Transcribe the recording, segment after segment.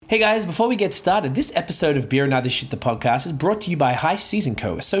Hey guys, before we get started, this episode of Beer and Other Shit, the podcast, is brought to you by High Season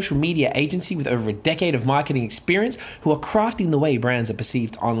Co., a social media agency with over a decade of marketing experience who are crafting the way brands are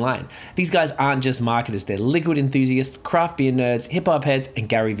perceived online. These guys aren't just marketers, they're liquid enthusiasts, craft beer nerds, hip-hop heads, and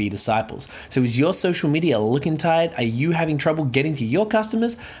Gary Vee disciples. So is your social media looking tired? Are you having trouble getting to your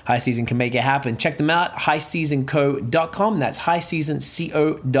customers? High Season can make it happen. Check them out, highseasonco.com. That's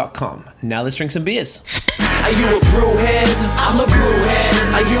highseasonco.com. Now let's drink some beers. Are you a brewhead? I'm a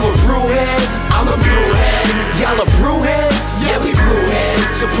brewhead. Are you a brewhead? I'm a brewhead. Y'all are brewheads? Yeah, we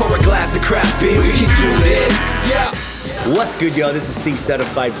brewheads. So pour a glass of craft beer, we can do this. Yeah. What's good, y'all? This is C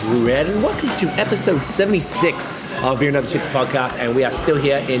Certified Brewhead, and welcome to episode 76 of Beer and Other Shit, the podcast. And we are still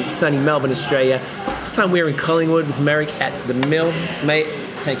here in sunny Melbourne, Australia. This time we're in Collingwood with Merrick at the Mill. Mate,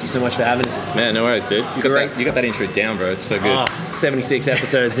 thank you so much for having us. Man, no worries, dude. You got that intro down, bro. It's so good. 76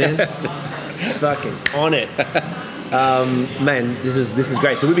 episodes in. Fucking on it. Man, this is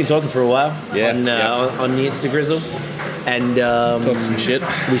great. So we've been talking for a while on the Instagrizzle, and talk some shit.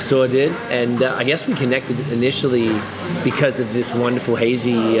 We sure did, and I guess we connected initially because of this wonderful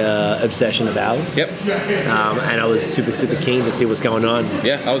hazy obsession of ours. Yep. And I was super keen to see what's going on.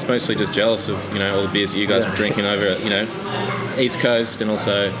 Yeah, I was mostly just jealous of all the beers that you guys were drinking over at East Coast, and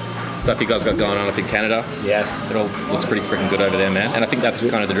also stuff you guys got going on up in Canada. Yes. It all looks pretty freaking good over there, man. And I think that's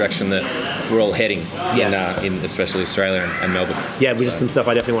kind of the direction that we're all heading in especially Australia and Melbourne. Yeah, just some stuff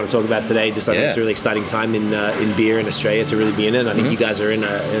I definitely want to talk about today. Just I think it's a really exciting time in beer in Australia to really be in it. I think you guys are in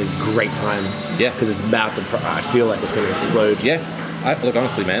a great time. Yeah. Because it's about to, I feel like it's going to explode. Yeah. Look,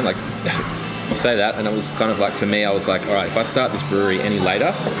 honestly, man, like, you say that, and it was kind of like, for me, I was like, all right, if I start this brewery any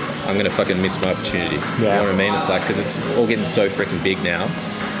later, I'm going to fucking miss my opportunity. Yeah. You know what I mean? It's like, because it's just all getting so freaking big now.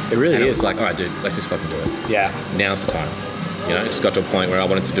 It really is. It was like, all right, dude, let's just fucking do it. Yeah. Now's the time. It just got to a point where I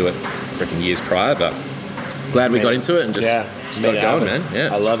wanted to do it freaking years prior, but glad we got into it and just got it going, man.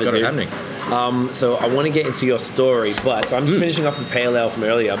 Yeah, I love it, got dude. it happening. So I want to get into your story, but I'm just finishing off the pale ale from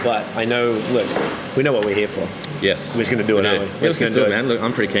earlier, but I know, look, we know what we're here for. Yes. We're just going to do it, aren't we? Let's just do it, man. Look,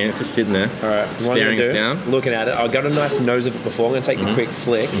 I'm pretty keen. It's just sitting there, all right, staring us down. Looking at it. I got a nice nose of it before. I'm going to take the quick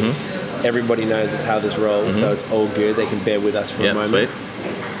flick. Everybody knows this how this rolls, so it's all good. They can bear with us for a moment. Sweet.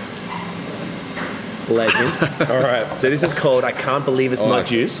 Legend. All right. So this is called I Can't Believe It's Not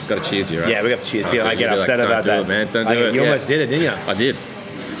Juice. Got to cheers you, right? Yeah, we got to cheers. I get upset about that. Don't do it, man. Don't do it. You almost did it, didn't you? I did.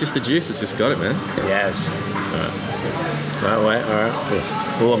 It's just the juice. It's just got it, man. Yes. All right.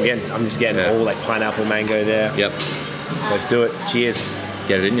 Oh, I'm just getting all like pineapple, mango there. Yep. Let's do it. Cheers.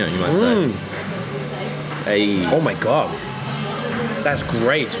 Get it in you might say. Hey. Oh my God. That's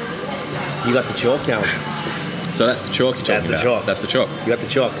great. You got the chalk now. So that's the chalk you're talking about? Chalk. That's the chalk. You got the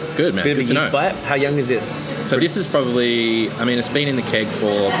chalk. Good, man. Bit Good of to a yeast know. bite. How young is this? So this is probably, it's been in the keg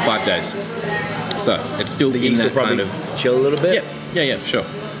for 5 days. So it's still in that kind of... chill a little bit? Yeah, for sure.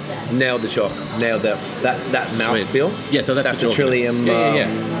 Nailed the chalk. Nailed that mouth feel. Yeah, so that's the Trillium, the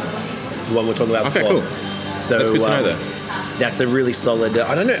one we're talking about before. Okay, cool. So that's good to know, though. That's a really solid...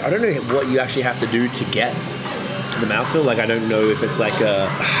 I don't know what you actually have to do to get the mouthfeel. Like, I don't know if it's like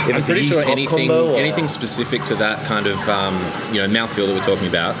I'm pretty sure anything specific to that kind of mouthfeel that we're talking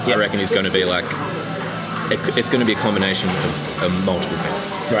about, I reckon is going to be like it's going to be a combination of multiple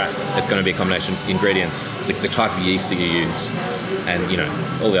things. Right. It's going to be a combination of ingredients, the type of yeast that you use, and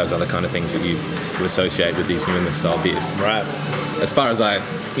all those other kind of things that you would associate with these New England style beers. Right. As far as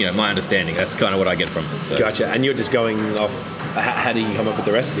my understanding, that's kind of what I get from it. So. Gotcha. And you're just going off. How do you come up with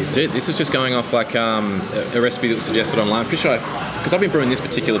the recipe? Dude, this was just going off like a recipe that was suggested online. Pretty sure, because I've been brewing this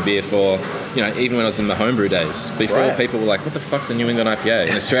particular beer for, even when I was in the homebrew days. Before people were like, "What the fuck's a New England IPA?"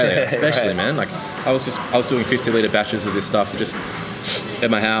 In Australia, especially, man. Like, I was doing 50-litre batches of this stuff just at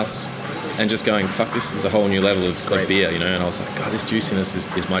my house, and just going, fuck, this is a whole new level of beer, And I was like, God, this juiciness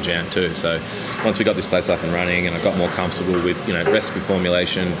is my jam too. So once we got this place up and running, and I got more comfortable with recipe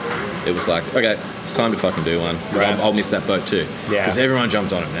formulation, it was like, okay, it's time to fucking do one. Right. I'll miss that boat too. Yeah. Because everyone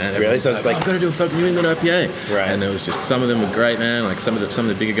jumped on it, man. Really? So it's like, I've got to do a fucking New England IPA. Right. And there was just, some of them were great, man. Like some of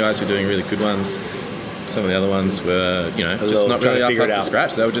the bigger guys were doing really good ones. Some of the other ones were, just not really up to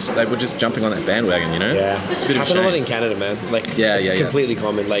scratch. They were just jumping on that bandwagon, Yeah. It's a bit of a shame. Happened a lot in Canada, man. Like, completely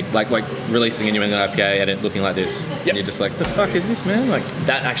common. Like releasing a New England IPA and it looking like this. Yep. And you're just like, the fuck is this, man? Like,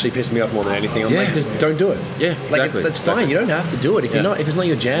 that actually pissed me off more than anything. I'm like, just don't do it. Yeah, exactly. It's fine. You don't have to do it. If it's not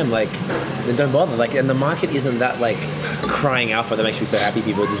your jam, then don't bother. Like, and the market isn't that crying out for. That makes me so happy.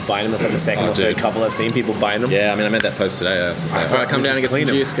 People are just buying them. That's like the second or third couple I've seen people buying them. Yeah, I made that post today. I was just like, all right, come down and get some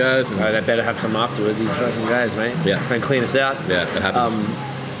juice, guys. And they better have some afterwards. These fucking guys, mate. Yeah. And clean us out. Yeah, it happens.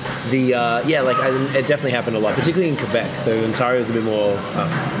 It definitely happened a lot, particularly in Quebec. So Ontario is a bit more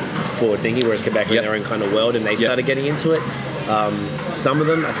forward thinking, whereas Quebec are in their own kind of world, and they started getting into it. some of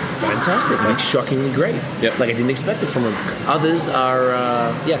them are fantastic, like shockingly great. Yep. Like I didn't expect it from them. Others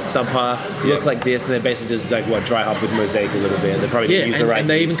are subpar. Look like this, and they're basically just like dry hop with mosaic a little bit. And they probably didn't use the right. And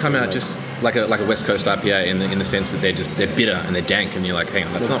they even yeast come and, out just like a West Coast IPA in the sense that they're bitter and they're dank, and you're like, hang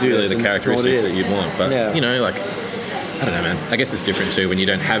on, that's not really the characteristics that you'd want. But you know, like, I don't know, man. I guess it's different too when you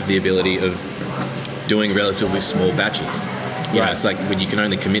don't have the ability of doing relatively small batches. You know, it's like when you can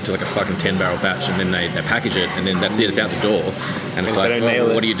only commit to like a fucking 10-barrel batch, and then they package it, and then that's it. It's out the door, and it's like,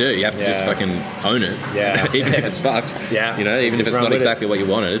 well, what do you do? You have to just fucking own it, even if it's fucked. You know, even if it's not exactly what you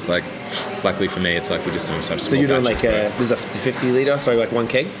wanted. It's like, luckily for me, it's like we're just doing such small. So you're doing batches, like there's a 50 liter, sorry, like 1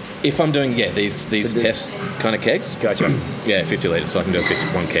 keg. If I'm doing these test kind of kegs, Gotcha. 50 litres, so I can do a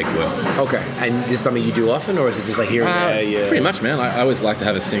 51 keg worth. Okay, and this is something you do often, or is it just like here and there? Yeah. Pretty much, man. I always like to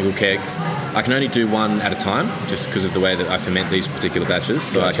have a single keg. I can only do one at a time, just because of the way that I ferment these particular batches.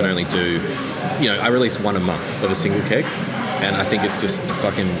 So I can only do, I release one a month of a single keg, and I think it's just a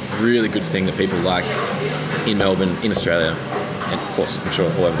fucking really good thing that people like in Melbourne, in Australia, and of course I'm sure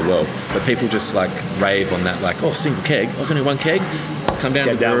all over the world. But people just like rave on that, like, single keg. I was only one keg. Come down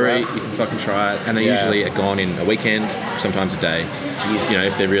to the brewery, you can fucking try it, and they usually are gone in a weekend, sometimes a day. Jeez.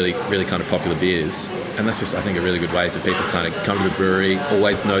 If they're really, really kind of popular beers. And that's just, I think, a really good way for people to kind of come to the brewery,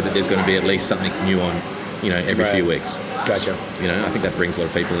 always know that there's going to be at least something new on, every few weeks. Gotcha. I think that brings a lot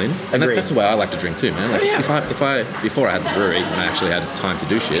of people in. And that's the way I like to drink too, man. Like, if I before I had the brewery, when I actually had time to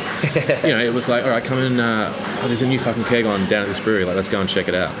do shit, it was like, all right, come in, there's a new fucking keg on down at this brewery, like, let's go and check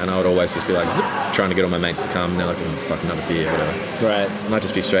it out. And I would always just be like, zip, trying to get all my mates to come, and they're like, fuck, another beer, whatever. Right. And I'd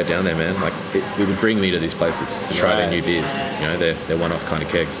just be straight down there, man. Like, it would bring me to these places to try their new beers. They're one-off kind of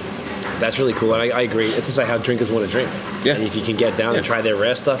kegs. That's really cool. And I agree. It's just like how drinkers want to drink. Yeah. And if you can get down and try their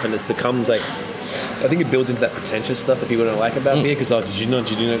rare stuff, and it becomes like, I think it builds into that pretentious stuff that people don't like about beer. Because did you not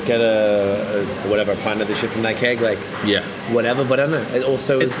get a pint of the shit from that keg? Like, whatever. But I don't know. It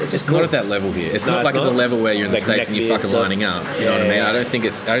also it's not at that level here. It's not like at the level where you're in the States and you're fucking lining up. You know what I mean? I don't think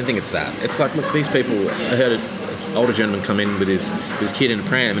it's that. It's like, look, these people. I heard an older gentleman come in with his kid in a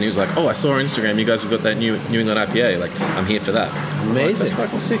pram, and he was like, "Oh, I saw on Instagram you guys have got that New England IPA. Like, I'm here for that." Amazing. That's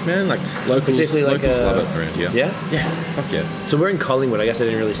fucking sick, man. Like, locals love it around here. Yeah. Fuck yeah. So we're in Collingwood. I guess I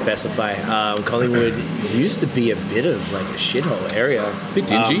didn't really specify. Collingwood used to be a bit of like a shithole area. A bit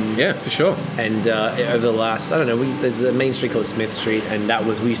dingy. Yeah, for sure. And over the last, I don't know, there's a main street called Smith Street, and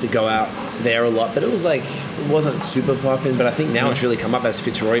we used to go out there a lot, but it wasn't super popping. But I think now it's really come up as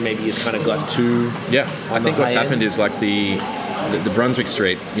Fitzroy maybe has kind of got too. Yeah, I think what's happened is like the Brunswick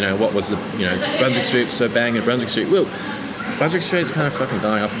Street. What was the Brunswick Street was so bang, and Brunswick Street. Well, Brunswick Street's kind of fucking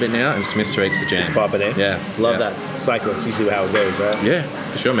dying off a bit now, and Smith Street's the jam. It's popping, eh? Yeah, love that cycle. It's usually how it goes, right? Yeah,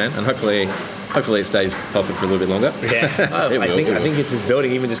 for sure, man. And hopefully it stays popping for a little bit longer. Yeah, I think it's just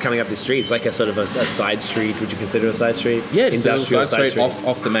building, even just coming up the street. It's like a sort of a side street. Would you consider a side street? Yeah, just industrial side street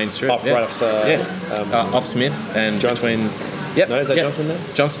off the main street. Right off. Off Smith and Johnson. between. Yep. No, is that Johnston there?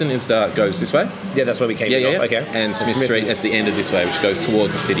 Johnston goes this way. Yeah, that's where we came off. Okay. And Smith Street at the end of this way, which goes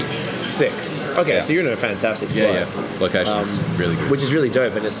towards the city. Sick. Okay, so you're in a fantastic spot. Yeah. Location's really good. Which is really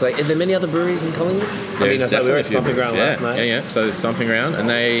dope. And it's like, are there many other breweries in Collingwood? We were at Stomping Ground last night. Yeah. So there's Stomping Ground, and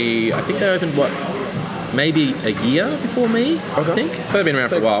I think they opened maybe a year before me. I think. So they've been around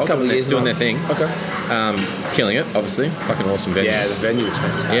for a while. A couple of years doing their thing. Okay. Killing it, obviously. Fucking awesome venue. Yeah, the venue is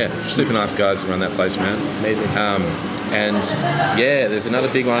fantastic. Yeah, super nice guys who run that place, man. Amazing. And there's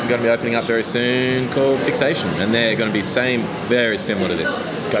another big one going to be opening up very soon called Fixation, and they're going to be very similar to this.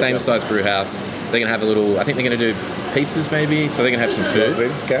 Gotcha. Same size brew house. They're going to have I think they're going to do pizzas maybe, so they're going to have some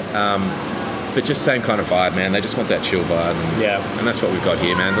food. Okay. But just same kind of vibe, man. They just want that chill vibe. And that's what we've got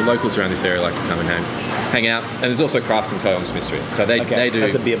here, man. The locals around this area like to come and hang out. And there's also Crafts & Co. on Smith Street. So they do...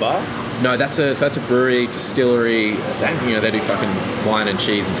 That's a beer bar? No, that's a brewery, distillery. They do fucking wine and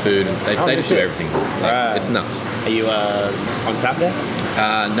cheese and food. And they just do everything. It's nuts. Are you on tap there?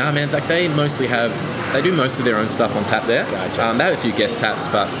 Nah, man. Like they do most of their own stuff on tap there. Gotcha. They have a few guest taps,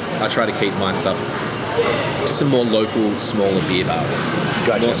 but I try to keep my stuff to some more local, smaller beer bars.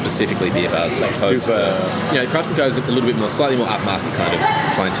 Gotcha. More specifically beer bars, as opposed to Craft & Co is a little bit more, slightly more upmarket kind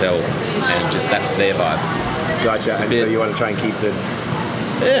of clientele, and just that's their vibe. Gotcha. And so you want to try and keep the...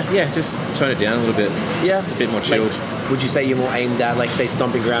 Yeah, just tone it down a little bit. Just a bit more chilled. Would you say you're more aimed at, like, say,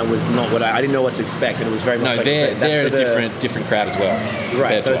 Stomping Ground was not what I didn't know what to expect, and it was very much they're a different crowd as well.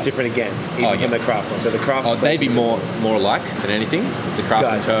 Right, so it's different again, from the craft one. So the craft they'd be more alike than anything. The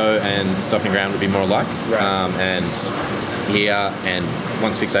Craft & Co. and Stomping Ground would be more alike. Right. And here, and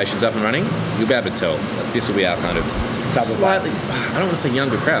once Fixation's up and running, you'll be able to tell. This will be our kind of slightly, I don't want to say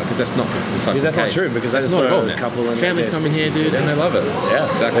younger crowd, because that's not the fucking Because that's case. not true, because that's I not at all, saw man. a couple in Families their come in here, 60s, dude, and they love it. Yeah,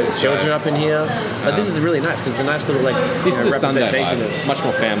 exactly. There's children up in here. But this is really nice because it's a nice little This is a Sunday representation vibe, much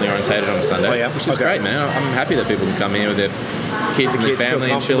more family orientated on a Sunday, Oh, yeah? which is Okay. great, man. I'm happy that people can come here with their kids and their kids feel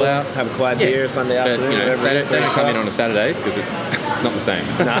family and chill out. have a quiet beer Sunday But afternoon. you know, whatever it is, they don't come in 3 on a Saturday because it's not the same.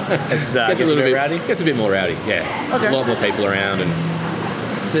 Nah, it's Gets a little bit rowdy. Gets a bit more rowdy. Yeah, Okay. a lot more people around and.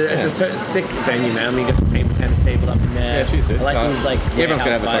 It's a sick venue, man. I mean, you got the tennis table up in there. Yeah, cheers, dude. I like these like. Everyone's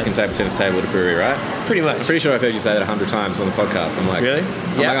gonna have a warehouse fucking vibes. table tennis table at a brewery, right? Pretty much. I'm pretty sure I've heard you say that 100 times on the podcast. I'm like, Really?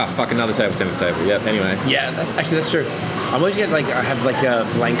 I'm Yeah. like, oh fuck, another table tennis table. Yep. Anyway. Yeah, that's true. I'm always get like I have like a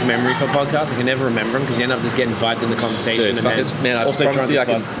blank memory for podcasts. I can never remember them because you end up just getting vibed in the conversation. Dude, and fuck then this, man, I also promise drunk you I as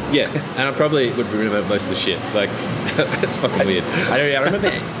can. fuck. Yeah, and I probably would remember most of the shit. Like, it's fucking weird. I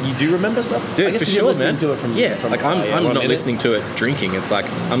remember. You do remember stuff, Dude, I guess for 'cause you're sure, listening man. to it from yeah, from like afar, I'm Well, not in listening to it drinking. It's like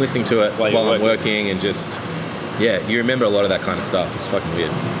I'm listening to it while I'm working and just you remember a lot of that kind of stuff. It's fucking weird.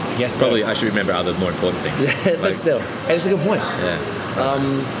 Yes, Probably I should remember other more important things. but still, hey, that's a good point. Yeah.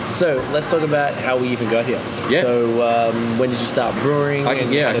 So let's talk about how we even got here. Yeah. So when did you start brewing? I can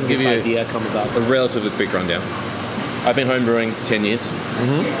how did give this you idea come about? a relatively quick rundown. I've been home brewing for 10 years.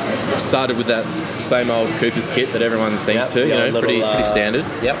 Mm-hmm. Started with that same old Cooper's kit that everyone seems to, you know, little, pretty standard.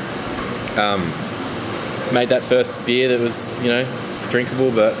 Yep. Made that first beer that was, you know, drinkable,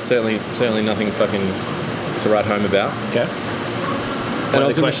 but certainly nothing fucking to write home about. Okay. One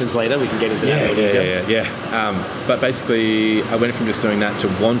of the questions later, we can get into that. Yeah. But basically, I went from just doing that to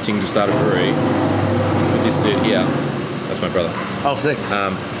wanting to start a brewery with this dude here. That's my brother. Oh, sick.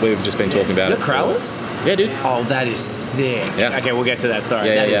 We've just been talking about The it. Crowlers? Yeah, dude. Oh, that is sick. Yeah. Okay, we'll get to that. Sorry.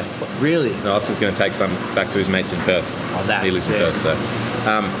 Yeah, That yeah, is really? No, Austin's going to take some back to his mates in Perth. Oh, that's He lives sick. in Perth, so.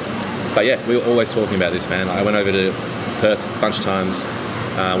 But yeah, we were always talking about this, man. I went over to Perth a bunch of times.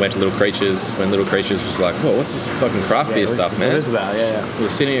 Went to Little Creatures when Little Creatures was like, whoa, what's this fucking craft beer stuff, man? What is it about? Yeah. We were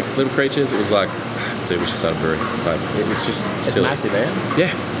sitting at Little Creatures. It was like, dude, we should start a brewery. Like, it was just It's silly. massive, eh?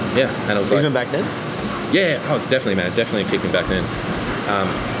 Yeah. And it was like, Even back then? yeah, oh, it's definitely, man, definitely kicking back then.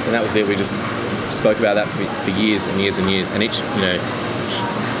 And that was it. We just spoke about that for years and years and years. And each, you know,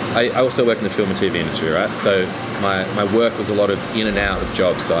 I also work in the film and TV industry, right? So my work was a lot of in and out of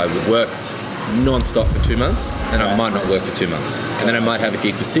jobs. So I would work non-stop for 2 months, and I might not work for 2 months. And then I might have a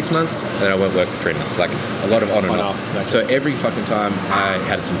gig for 6 months, and then I won't work for 3 months. Like a lot of on and off. Gotcha. So every fucking time I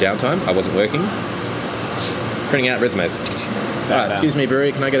had some downtime, I wasn't working, printing out resumes. All right, excuse me,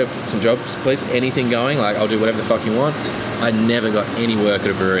 brewery, can I get some jobs, please? Anything going? Like, I'll do whatever the fuck you want. I never got any work at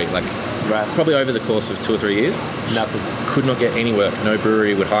a brewery. Like, probably over the course of 2 or 3 years. Nothing. Could not get any work. No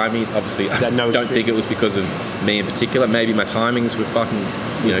brewery would hire me. Obviously, I don't think it was because of me in particular. Maybe my timings were fucking,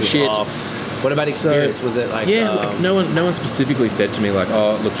 you know, shit. What about experience? Was it like... like no one specifically said to me like,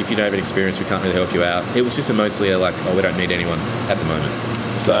 oh, look, if you don't have an experience, we can't really help you out. It was just mostly like, oh, we don't need anyone at the moment.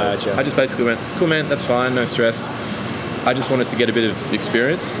 So I just basically went, cool, man, that's fine, no stress. I just wanted to get a bit of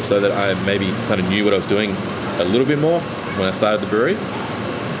experience so that I maybe kind of knew what I was doing a little bit more when I started the brewery.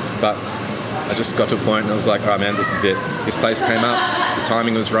 But I just got to a point and I was like, all right, man, this is it. This place came up, the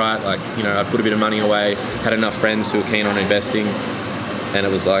timing was right. Like, you know, I'd put a bit of money away, had enough friends who were keen on investing. And it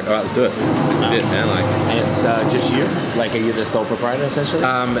was like, all right, let's do it. This is it, man. Like, and it's just you? Like, are you the sole proprietor, essentially?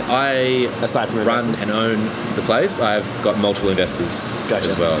 I Aside from run investors? and own the place. I've got multiple investors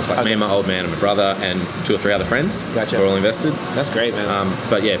as well. It's like me and my old man and my brother and 2 or 3 other friends who are all invested. That's great, man.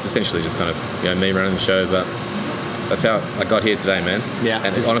 But yeah, it's essentially just kind of, you know, me running the show. But that's how I got here today, man. Yeah.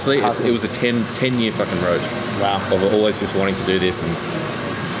 And honestly, it was a 10-year fucking road. Wow. Of always just wanting to do this and,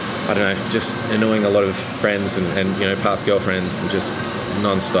 I don't know, just annoying a lot of friends and you know, past girlfriends and just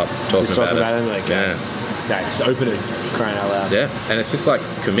non-stop talking about it. Like, yeah. Just open it, crying out loud. Yeah, and it's just like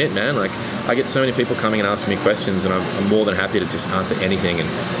commit, man. Like I get so many people coming and asking me questions, and I'm more than happy to just answer anything and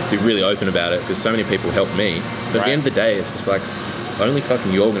be really open about it because so many people help me. But at the end of the day, it's just like only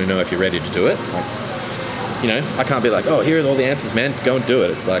fucking you're going to know if you're ready to do it. Like, you know, I can't be like, oh, here are all the answers, man. Go and do it.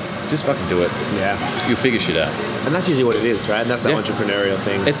 It's like just fucking do it. Yeah, you'll figure shit out. And that's usually what it is, right? And that's the entrepreneurial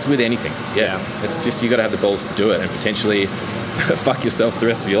thing. It's with anything. Yeah. It's just you got to have the balls to do it and potentially fuck yourself the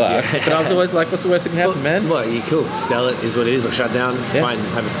rest of your life. Yeah. But I was always like, what's the worst that can happen, man? Well, you cool. Sell it is what it is, or shut down. Fine,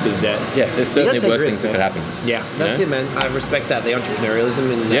 have a big debt. Yeah, there's certainly worse things that could happen. Yeah, that's it, man. I respect that. The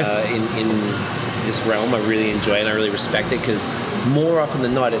entrepreneurialism in this realm, I really enjoy it and I really respect it because more often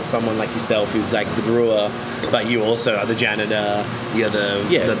than not, it's someone like yourself who's like the brewer, but you also are the janitor, you're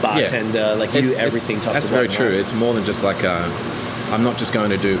the bartender, like you do everything top to bottom. That's very true. It's more than just like I'm not just going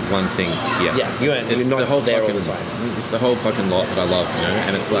to do one thing here. Yeah, you're not the whole there all fucking the time. It's the whole fucking lot that I love, you know.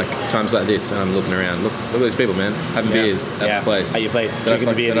 And it's like times like this, and I'm looking around. Look at these people, man, having beers at the place. At your place, that drinking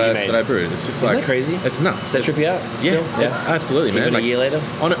the beer that I brewed. It's just Isn't like that crazy? It's nuts. Does that trip you out? Yeah, Still? yeah, absolutely, man. Even a year later?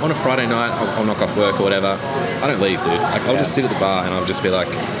 On a Friday night, I'll knock off work or whatever. I don't leave, dude. Like, I'll just sit at the bar and I'll just be like,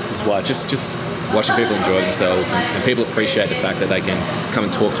 Just watch. just watching people enjoy themselves, and people appreciate the fact that they can come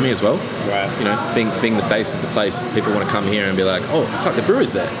and talk to me as well. Right. You know, being the face of the place, people want to come here and be like, oh, fuck, the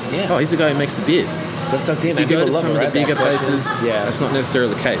brewer's there. Yeah. Oh, he's the guy who makes the beers. That's so damn. If you go to love some it, of the right? bigger That question. places, Yeah. that's not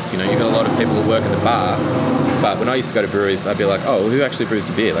necessarily the case. You know, you've got a lot of people who work at the bar, but when I used to go to breweries, I'd be like, oh, well, who actually brews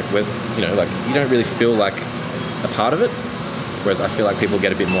the beer? Like, where's, you know, like, you don't really feel like a part of it. Whereas I feel like people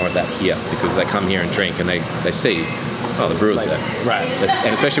get a bit more of that here because they come here and drink and they see, oh, the brewer's there. Right.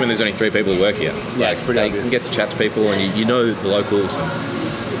 And especially when there's only 3 people who work here. It's like, it's pretty they obvious. can get to chat to people and you know the locals. And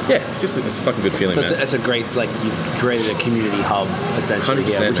yeah, it's a fucking good feeling, So man. it's a great, like, you've created a community hub, essentially, 100%,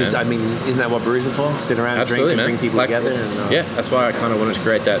 here, which is, man. I mean, isn't that what breweries are for? Sit around and drink Absolutely, and man. bring people Like, together. it's- And, yeah, that's why I kind of wanted to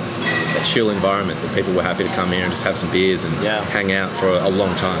create that chill environment that people were happy to come here and just have some beers and Yeah. hang out for a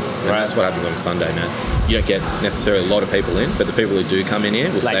long time. And Right. that's what happens on Sunday, man. You don't get necessarily a lot of people in, but the people who do come in here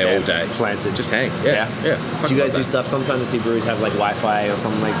will Like stay they're all day. planted. Just hang. Yeah. Do Fucking you guys love do that. stuff? Sometimes I see breweries have like Wi-Fi or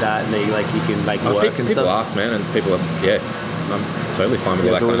something like that, and they like you can like Oh, work and people stuff. ask, man, and people are, yeah, I'm totally fine with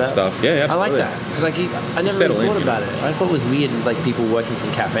all that Cool kind with of stuff. Yeah, I absolutely. like that because like I never Settle really in, thought you know. about it. I thought it was weird, like people working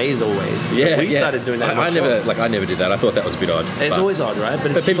from cafes always. So Yeah, we yeah. started doing that. I never did that. I thought that was a bit odd. It's but always odd, right?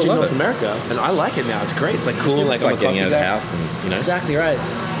 But it's people huge in love North it. America, and I like it now. It's great. It's like cool. It's I'm like a getting out of coffee the guy. house and, you know. Exactly right.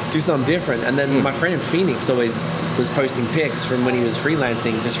 Do something different. And then my friend in Phoenix always was posting pics from when he was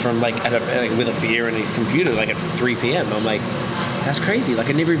freelancing, just from like with a beer and his computer, like at 3 p.m. I'm like, that's crazy. Like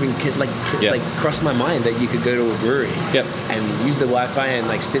I never even like crossed my mind that you could go to a brewery Yep. and use the Wi-Fi and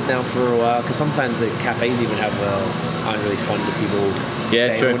like sit down for a while. Because sometimes the cafes even have aren't really fun to people Yeah,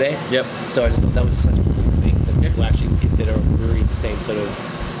 staying true. all day. Yep. So I just thought that was such a cool thing that people actually consider a brewery the same sort of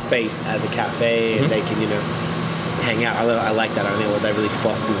space as a cafe, and they can hang out. I like that. I think what that really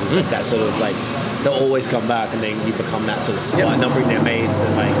fosters is like that sort of like they'll always come back, and then you become that sort of spot. And they'll bring their mates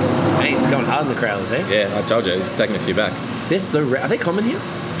and like, hey, it's going hard in the crowds, eh? Yeah, I told you, it's taking a few back. They're so rare. Are they common here?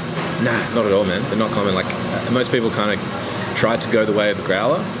 Nah, not at all, man. They're not common. Like most people kind of tried to go the way of the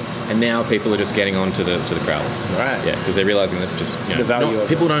growler, and now people are just getting on to the growlers. Right. Yeah, because they're realizing that just The value of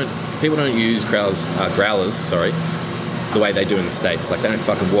people don't use growlers, the way they do in the States. Like they don't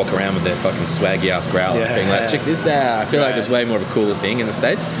fucking walk around with their fucking swaggy ass growler, being like, check this out. I feel like it's way more of a cooler thing in the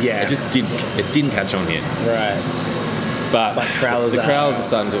States. Yeah. It didn't catch on here. Right. But growlers the are- growlers are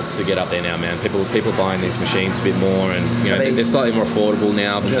starting to get up there now, man. People buying these machines a bit more, and they're slightly more affordable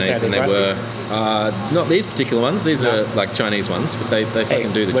now than they were. Not these particular ones. These are like Chinese ones, but they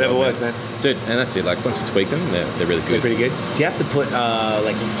fucking do the whatever job. works, man. Dude, and that's it. Like once you tweak them, they're really They're good. pretty good. Do you have to put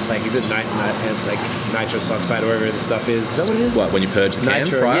like is it like nitrous oxide or whatever the stuff is? Is that what it is? What, when you purge the can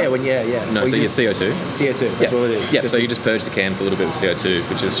Nitro, prior? yeah. No, Or so you your just- CO2. CO2. That's what it is. Yeah, so you just purge the can for a little bit of CO2,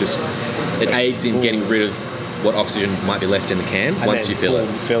 which is just it aids in getting rid of what oxygen might be left in the can and once then you fill boom,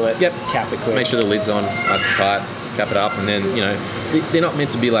 it. Fill it. Yep. Cap it quick. Make sure the lid's on, nice and tight, cap it up, and then, they're not meant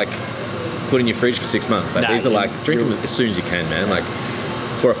to be like put in your fridge for 6 months. Like, Nah, these are like, drink them you're- as soon as you can, man. Like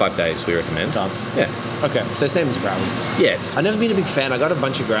 4 or 5 days, we recommend. Tops. Yeah. Okay, so same as growlers. Yeah. I've never been a big fan. I got a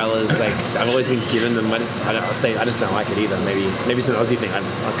bunch of growlers. Like I've always been given them. I just don't like it either. Maybe it's an Aussie thing. I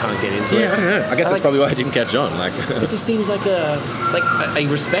can't get into it. Yeah, I don't know. I guess that's like- probably why I didn't catch on. Like, It just seems like I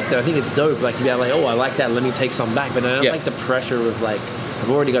respect it. I think it's dope. Like you're like, oh, I like that. Let me take some back. But I don't Yeah. like the pressure of like I've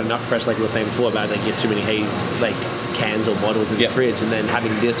already got enough pressure, like we were saying before, about like get too many haze like cans or bottles in Yeah. the fridge, and then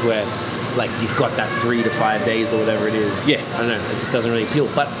having this where like you've got that 3 to 5 days or whatever it is. Yeah. I don't know. It just doesn't really appeal.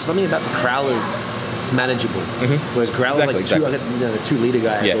 But something about the crowlers. It's manageable. Whereas growlers Exactly, like the 2 liter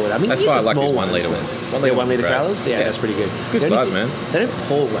guys Yeah. or whatever. I mean, That's even why I the like these small 1 liter but- ones. 1 They're liter 1 liter ones are great. growlers? Yeah, Yeah. that's pretty good. It's good The only size, thing- man. They don't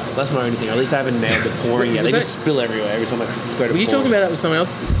pour well. That's my only thing. Or at least I haven't nailed the pouring yet. They Was just that- spill everywhere every time I go to were you pour. talking about that with someone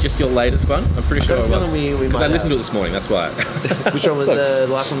else? Just your latest one? I'm pretty sure got a it was. feeling we Because I might listened to have. it this morning, that's why. Which one was the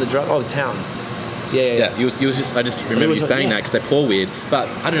last one? The drop? Oh, Town. Yeah. Yeah, you was just. I just remember was you like- saying yeah. that because they pour weird. But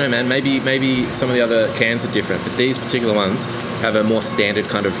I don't know, man. Maybe some of the other cans are different, but these particular ones have a more standard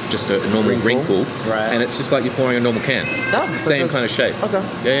kind of just a normal ring pull, Right. And it's just like you're pouring a normal can. Oh, It's the so same that's- kind of shape. Okay.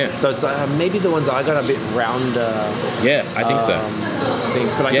 Yeah. So it's maybe the ones I got a bit round. Yeah, I think so. Thing,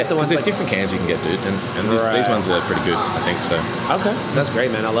 but I Yeah, get the because ones there's like, different cans you can get, dude, and these Right. ones are pretty good. I think so. Okay, that's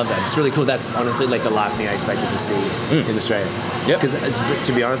great, man. I love that. It's really cool. That's honestly like the last thing I expected to see in Australia. Yep. Because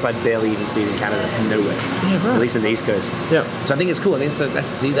to be honest, I barely even see it in Canada. It's nowhere. Yeah, right. At least in the East Coast. Yeah. So I think it's cool. I think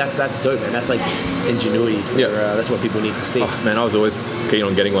that's dope, man. That's like ingenuity. For, Yeah. that's what people need to see. Oh, man, I was always keen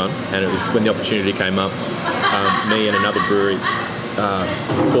on getting one, and it was when the opportunity came up. Me and another brewery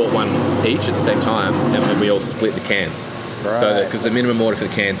bought one each at the same time, and then we all split the cans. Right. So because the minimum order for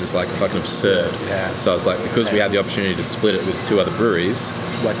the cans is like fucking absurd. Yeah. So it's like, because we had the opportunity to split it with 2 other breweries,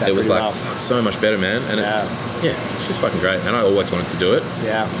 Worked out it was pretty like well. fuck, so much better, man. And it's just fucking great. And I always wanted to do it.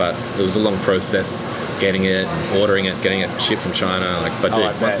 Yeah. But it was a long process getting it, ordering it, getting it shipped from China. Like, but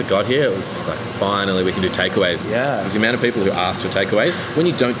dude, once it got here, it was just like, finally we can do takeaways. Yeah. Because the amount of people who ask for takeaways, when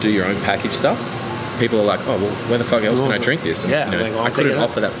you don't do your own package stuff, people are like, oh, well, where the fuck else can I drink this? And, Yeah, you know, like, I'll I couldn't take it up.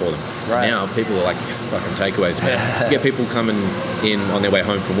 offer that for them. Right. Now people are like, yes, fucking takeaways, man. You get people coming in on their way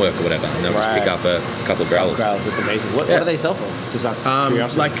home from work or whatever, and they'll just pick up a couple of growlers. That's amazing. What do they sell for? Just out of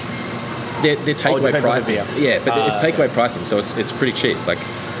curiosity. Like they're takeaway depends on the pricing. beer. Yeah, but it's takeaway pricing, so it's pretty cheap. Like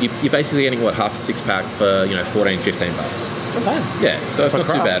you're basically getting half a 6-pack for $14-15. Not bad. Yeah, so it's not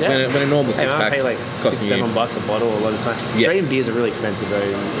too bad. When a normal Hey, 6-pack's I pay like costing you. $6-7 a bottle a lot of the time. Yeah. Australian beers are really expensive though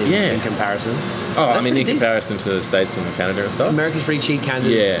in comparison. Oh, I That's mean, pretty in decent. comparison to the States and Canada and stuff. America's pretty cheap,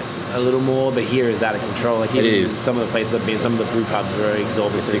 Canada's a little more, but here is out of control. Like even is. some of the places I've been, some of the brew pubs are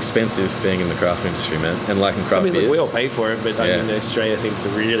exorbitant. It's expensive being in the craft industry, man, and liking craft I mean, beers. look, we all pay for it, but I Yeah. mean, Australia seems to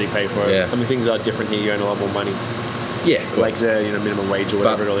really pay for it. Yeah. I mean, things are different here. You earn a lot more money, Yeah, of course. like the minimum wage or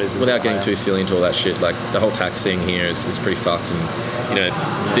But whatever it is. without getting too silly into all that shit, like the whole tax thing here is pretty fucked, and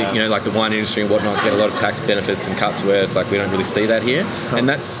like the wine industry and whatnot get a lot of tax benefits and cuts where it's like we don't really see that here, and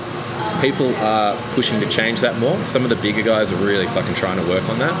that's people are pushing to change that more. Some of the bigger guys are really fucking trying to work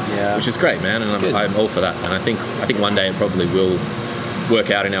on that, which is great, man, and I'm all for that. And I think one day it probably will work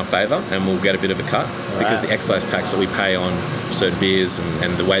out in our favour, and we'll get a bit of a cut because the excise tax that we pay on certain beers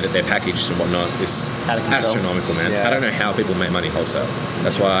and the way that they're packaged and whatnot is Out of control. astronomical, man. Yeah. I don't know how people make money wholesale.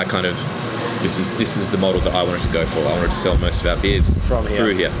 That's why I kind of this is the model that I wanted to go for. I wanted to sell most of our beers From here.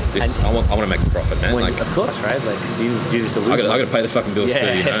 through here. I want to make a profit, man. When, Like, of course, right? Like you do this to lose. I got to pay the fucking bills too.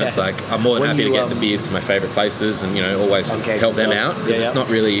 You know? It's like I'm more than When happy to you, get the beers to my favourite places and always on cakes help them and out stuff. because it's not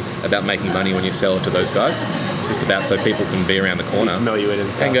really about making money when you sell it to those guys. It's just about so people can be around the corner familiar with it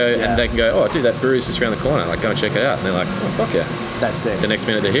and stuff. and go Yeah. and they can go, oh dude, that brewery's just around the corner. Like go and check it out. And they're like, oh fuck yeah. That's sick. The next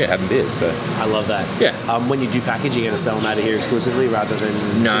minute they're here having beers. So I love that. Yeah. When you do packaging, you're going to sell them out of here exclusively rather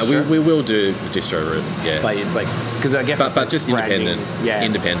than no, distro? we will do the distro route. Yeah. But it's like because I guess it's But like just branding.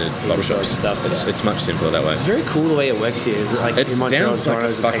 independent bottle stores shops. and stuff. It's much simpler that way. It's very cool the way it works here. Is it like It in Montreal, sounds like a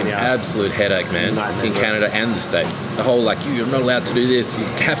Toronto's pain fucking in the ass. absolute headache, man. Nightmare. In Canada and the States, the whole like you're not allowed to do this. You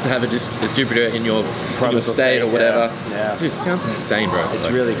have to have a distributor in your Province or state or state, whatever. yeah. Dude, it sounds insane, bro. It's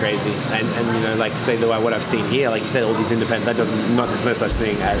Like, really crazy, and like say the way what I've seen here, like you said, all these independent. That doesn't there's no such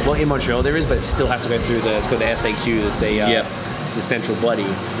thing as in Montreal there is, but it still has to go through it's called the SAQ. It's a the central body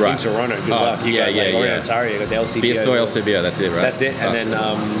in Toronto. Good luck. You got, or in Ontario, you got the LCBO. Beer store, LCBO. That's it, right? That's it. And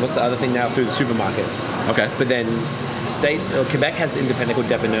then what's the other thing now? Through the supermarkets. Okay. But then states, Quebec has independent called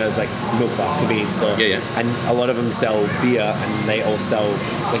dépanneurs, like milk bar, convenience store. Yeah. And a lot of them sell beer, and they all sell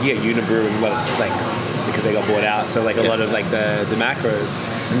like Unibrew and because they got bought out. So like a lot of like the macros.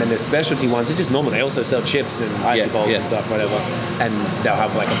 And then there's specialty ones. They're just normal. They also sell chips and icy bowls and stuff, whatever. And they'll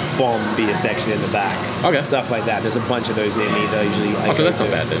have like a bomb beer section in the back. Okay. Stuff like that. There's a bunch of those near me. They're usually. So that's not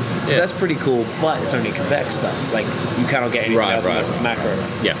bad then. So that's pretty cool. But it's only Quebec stuff. Like you cannot get anything else unless it's macro.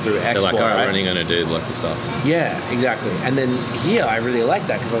 Yeah. Through They're export, like, all right, right? we're only going to do local stuff. Yeah, exactly. And then here, I really like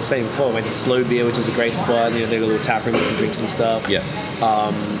that because I was saying before, I went to Slow Beer, which is a great spot. They got a little tap room, you can drink some stuff. Yeah.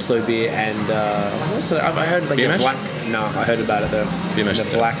 Slow Beer and I heard like Beer the mash? black. No, I heard about it though. Beer mash The is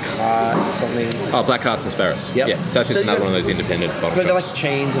good. Black Heart something. Oh, Black Hearts and Sparrows. Yep. Yeah. So that's just So, another yeah. one of those independent bottle But they're shops. like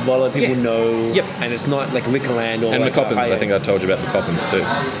chains of bottle that people know. Yep. And it's not like Liquorland or And like McCoppins, a I think I told you about McCoppins too.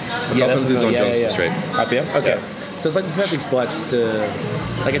 McCoppins is on Johnston Street. Up here? Okay. So it's like the perfect spots to,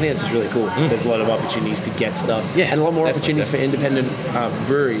 like I think it's just really cool. There's a lot of opportunities to get stuff. Yeah, And a lot more definitely, opportunities for independent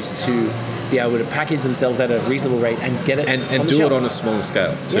breweries to be able to package themselves at a reasonable rate and get it And on the do shelf. it on a smaller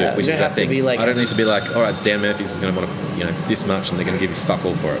scale too, Yeah, which you is don't that have to thing. be like- I don't need to be like, all right, Dan Murphy's is going to want to, this much, and they're going to give you fuck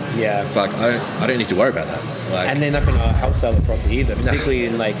all for it. Yeah. It's like I don't need to worry about that. Like, And they're not going to outsell it properly either, particularly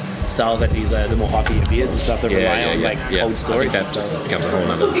in like styles like these, the more hoppier beers and stuff that rely on like cold I storage think and that just stuff. becomes a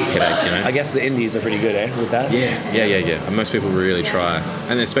whole other headache, I guess the indies are pretty good, with that. Yeah. And most people really try,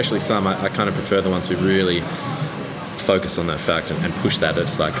 and especially some. I kind of prefer the ones who really focus on that fact and push that.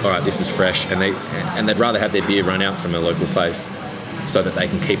 It's like, all right, this is fresh, and they'd rather have their beer run out from a local place so that they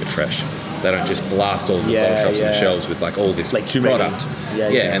can keep it fresh. They don't just blast all the bottle shops on the shelves with like all this Like too many. product.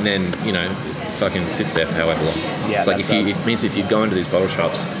 Yeah. And then fucking sits there for however long. Yeah, it's like that it means if you go into these bottle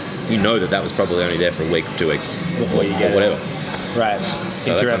shops, you know that was probably only there for a week or 2 weeks Before you get or whatever. Right.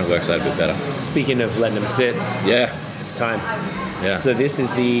 So that kind of works out a bit better. Speaking of letting them sit, Yeah. it's time. Yeah. So this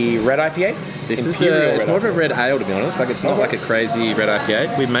is the red IPA? This is Imperial it's red more of a IPA. red ale, to be honest. Like it's not like a crazy red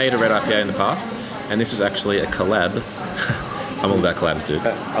IPA. We've made a red IPA in the past, and this was actually a collab I'm all about collabs, dude.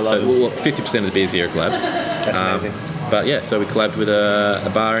 I love it. 50% of the beers here are collabs. That's amazing. But yeah, so we collabed with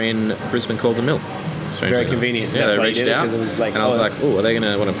a bar in Brisbane called The Mill. Very convenient. Yeah, That's they why you reached did it, out, 'cause it was like, and I was oh. like, "Oh, are they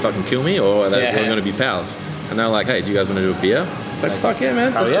gonna want to fucking kill me, or are they Yeah. going to be pals?" And they were like, "Hey, do you guys want to do a beer?" It's like, "Fuck yeah,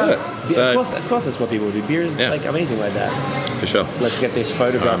 man, let's do it." Yeah, So, of course, that's what people do. Beer is Yeah. like amazing like that. for sure. Let's get this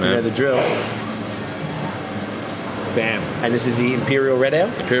photograph. Oh, man. You know the drill. Bam. And this is the Imperial Red Ale,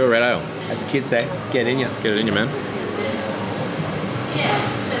 Imperial Red Ale. as the kids say. Get in ya. Get it in you, man.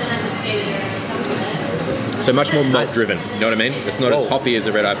 So much more malt driven. You know what I mean? It's not as Whoa. hoppy as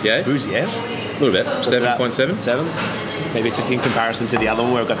a red IPA. Boozy, yeah? A little bit. 7.7. 7? Maybe it's just in comparison to the other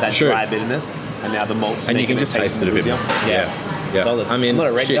one where I've got that Sure. dry bitterness, and now the malt's And you making can just taste it a bit more. boozier. Yeah. Solid. I mean, I'm not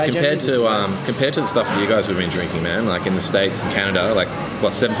a red shit, guy, compared generally, to compared to the stuff that you guys have been drinking, man, like in the States and Canada, like,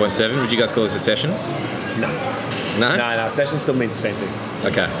 what, 7.7? Would you guys call this a session? No. No? No, session still means the same thing.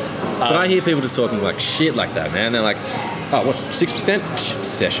 Okay. But I hear people just talking like shit like that, man. They're like, oh, what's 6%? Psh,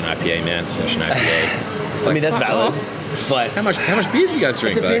 session IPA, man. Session IPA. It's I mean, that's fuck valid. off. But How much beers do you guys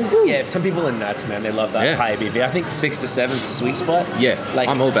drink, it though? depends. Yeah, some people are nuts, man. They love that Yeah. high ABV. I think 6 to 7 is a sweet spot. Yeah, Like,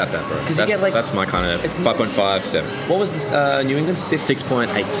 I'm all about that, bro. 'cause you That's, get, like- that's my kind of it's- 5.5, 7. what was this? New England?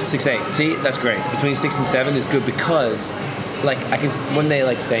 6.8. 6.8. See, that's great. Between 6 and 7 is good because, like, I can when they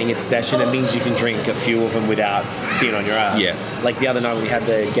like saying it's session, it means you can drink a few of them without being on your ass. Yeah. Like the other night when we had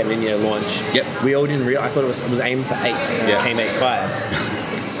the Get In Your launch. Yep. We all didn't realize. I thought it was aimed for 8, and Yeah. it came 8.5.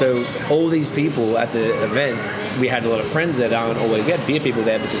 So all these people at the event, we had a lot of friends there that aren't always. We had beer people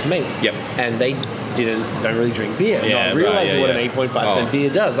there, but just mates. Yep. And they don't really drink beer. Yeah, Not realizing right, what yeah, an yeah. 8.5% Oh. beer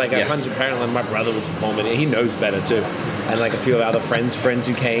does. Like Yes. 100. Apparently, my brother was vomiting. He knows better too. And like a few of our other friends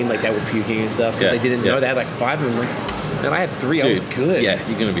who came, like they were puking and stuff because Yeah, they didn't yeah. know. They had like 5 of them. Like, man, I had 3. I was good. Yeah,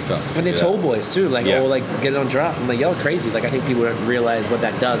 you're gonna be fucked. And they're Yeah. tall boys too, like Yeah. all like get it on draft. I'm like, y'all are crazy. Like I think people don't realize what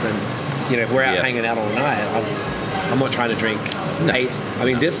that does. And you know, if we're out Yeah. hanging out all night, I'm not trying to drink 8. I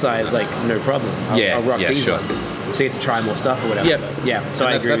mean, this size, like no problem. I'll rock these sure. ones. So you have to try more stuff or whatever. Yeah, yeah. So And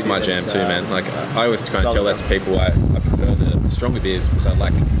I that's, agree. that's with my you jam that too, it's, man. Like I always try and tell solid. that to people. I prefer the stronger beers because I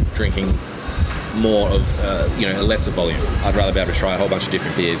like drinking more of a lesser volume. I'd rather be able to try a whole bunch of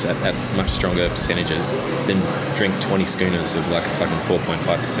different beers at much stronger percentages than drink 20 schooners of like a fucking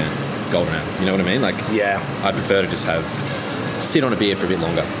 4.5% golden ale. You know what I mean? Like, Yeah. I prefer to just sit on a beer for a bit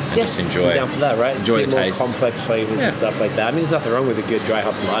longer and just enjoy I'm down for that, right? enjoy Bit the more taste. complex flavors Yeah. and stuff like that. I mean, there's nothing wrong with a good dry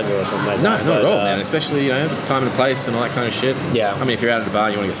hop lager or something like No, that. not at but, all, man. Especially, time and a place and all that kind of shit. Yeah. I mean, if you're out at a bar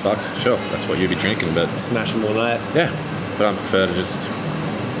and you want to get fucked, sure, that's what you'd be drinking, but smash them all night. yeah. But I prefer to just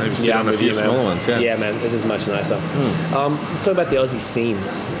maybe sit I'm on a with few you, man. smaller ones, yeah. man, this is much nicer. So about the Aussie scene.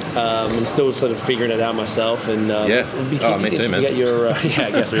 I'm still sort of figuring it out myself, and Yeah. it'd be Oh, me too, interesting to man. get your. Yeah,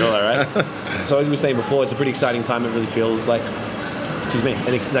 I guess we all are, right? So like we were saying before, it's a pretty exciting time. It really feels like, excuse me,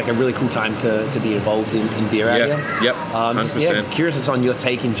 and it's like a really cool time to be involved in beer out Yeah. here. Yep. Just, 100%. curious it's on your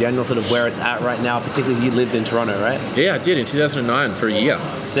take in general, sort of where it's at right now. Particularly, you lived in Toronto, right? Yeah, I did in 2009 for a year.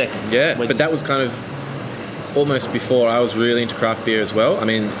 Sick. Yeah, Which but that was kind of almost before I was really into craft beer as well. I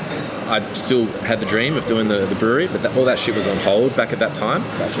mean, I still had the dream of doing the brewery, but all that shit was on hold back at that time.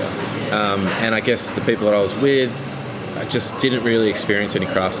 Gotcha. And I guess the people that I was with, I just didn't really experience any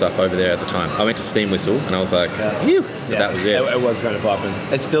craft stuff over there at the time. I went to Steam Whistle and I was like, phew, but that was it. It was kind of popping.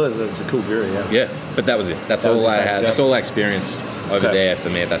 It still is. It's a cool brewery, yeah. Yeah, but that was it. That's That was all the I same had. stuff. That's all I experienced over Okay. there for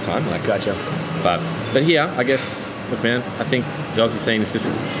me at that time. Like, Gotcha. But here, I guess, look, man, I think the Aussie scene is just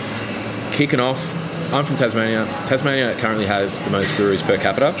kicking off. I'm from Tasmania. Tasmania currently has the most breweries per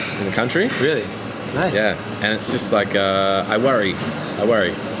capita in the country. Really? Nice. Yeah, and it's just like I worry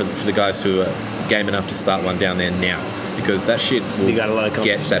for the guys who are game enough to start one down there now, because that shit will You got a lot of get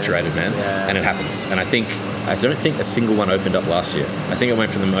competition, saturated, man, Yeah. and it happens. And I don't think a single one opened up last year. I think it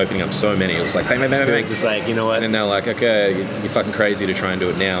went from them opening up so many. It was like bang, bang, bang, They're bang. just like, you know what? And then they're like, okay, you're fucking crazy to try and do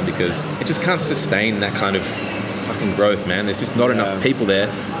it now, because it just can't sustain that kind of fucking growth, man. There's just not Yeah. enough people there,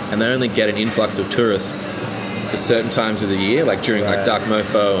 and they only get an influx of tourists for certain times of the year, like during like Right. Dark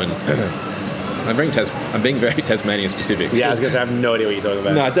Mofo and. I'm being very Tasmanian specific. Yeah, I was gonna say I have no idea what you're talking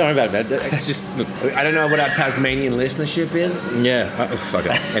about. No, don't worry about it, man. It's just look, I don't know what our Tasmanian listenership is. yeah. Fuck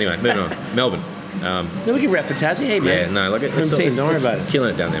it. Anyway, moving on. Melbourne. No, we can rep for Tassie. Hey, man. Yeah, no, like Home team, don't worry about it.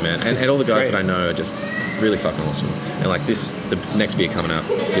 killing it down there, man. And all the guys great. that I know are just really fucking awesome. And like the next beer coming up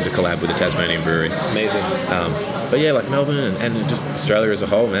is a collab with a Tasmanian brewery. Amazing. But yeah, like Melbourne and just Australia as a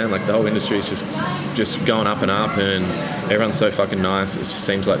whole, man. Like the whole industry is just going up and up, and everyone's so fucking nice. It just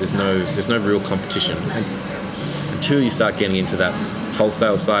seems like there's no real competition until you start getting into that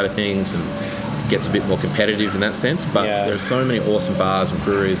wholesale side of things, and it gets a bit more competitive in that sense. But Yeah. there are so many awesome bars and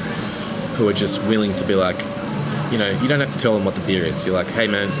breweries who are just willing to be like, you don't have to tell them what the beer is. You're like, hey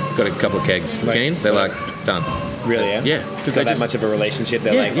man, got a couple of kegs. Right. Keen? They're like, done. Really? Yeah. Yeah, because So that much of a relationship.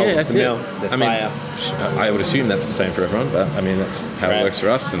 They're like, oh, it's that's the mill. it. The I mean, fire. I would assume that's the same for everyone, but I mean that's how Right. it works for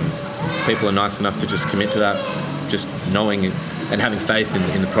us, and people are nice enough to just commit to that, just knowing and having faith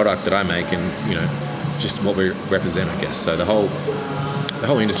in the product that I make, and just what we represent, I guess. So the whole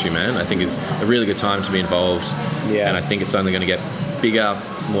industry, man, I think is a really good time to be involved. Yeah. And I think it's only going to get bigger,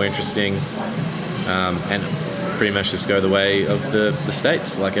 more interesting, and pretty much just go the way of the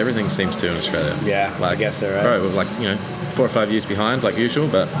States, like everything seems to in Australia. Yeah, like, I guess so, right? Bro, we're like 4 or 5 years behind, like usual,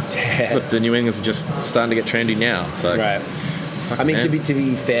 but look, the New England's are just starting to get trendy now. So Right. I mean, man. to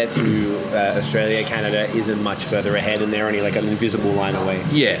be fair to Australia, Canada isn't much further ahead, and they're only like an invisible line away.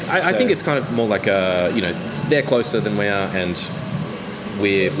 Yeah, I So- think it's kind of more like they're closer than we are, and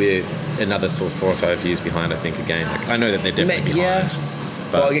we're another sort of 4 or 5 years behind. I think again, like I know that they're definitely Yeah. behind.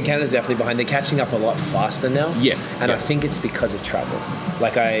 But Well, again, Canada's definitely behind. They're catching up a lot faster now. Yeah, and yeah. I think it's because of travel.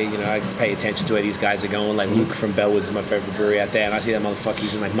 Like I pay attention to where these guys are going. Like Luke from Bellwoods is my favorite brewery out there, and I see that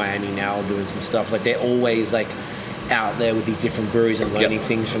motherfuckers in like Miami now doing some stuff. Like they're always like out there with these different breweries and learning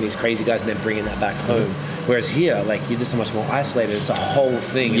things from these crazy guys, and then bringing that back home. Whereas here, like you're just so much more isolated. It's a whole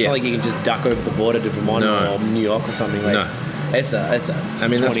thing. It's Yeah. not like you can just duck over the border to Vermont No. or New York or something. Like No. it's a. I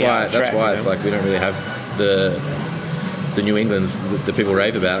mean, that's 20-hour why trek, it's like we don't really have the New Englands that people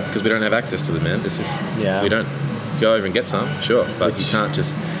rave about, because we don't have access to them, man. It's just we don't go over and get some, sure, but you can't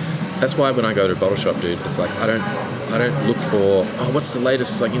just. That's why when I go to a bottle shop, dude, it's like I don't look for what's the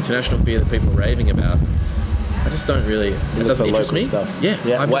latest like international beer that people are raving about. I just don't really. It doesn't interest me. Stuff. Yeah,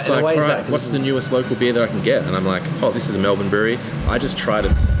 Yeah. I'm Why- just and like, why all is that? right, 'Cause what's this the is- newest local beer that I can get? And I'm like, oh, this is a Melbourne brewery. I just try to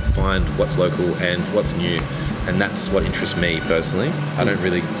find what's local and what's new, and that's what interests me personally. I don't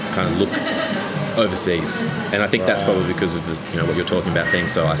really kind of look overseas, and I think that's probably because of what you're talking about, being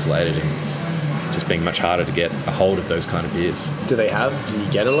so isolated and just being much harder to get a hold of those kind of beers. Do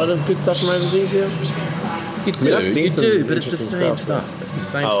you get a lot of good stuff from overseas here? You mean, I've seen some but it's the interesting same stuff. stuff. It's the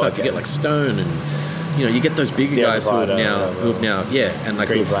same Oh, stuff. okay. You get like Stone, and you get those bigger Sierra guys who have Nevada, now, and like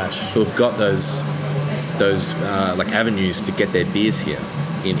Green Flash. who've got those like avenues to get their beers here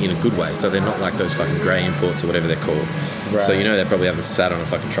in a good way. So they're not like those fucking grey imports or whatever they're called. Right. So they probably haven't sat on a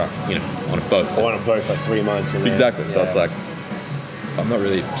fucking truck, on a boat. I want to boat for like 3 months. And then- Exactly. So yeah. it's like I'm not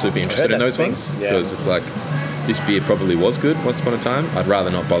really super interested in that's those the ones, thing. Yeah. because it's like this beer probably was good once upon a time. I'd rather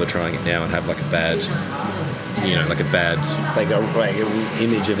not bother trying it now and have like a bad like an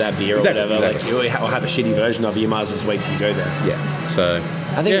image of that beer Exactly, or whatever. exactly. Like, or have a shitty version of it. You might as well just wait till you go there. yeah. So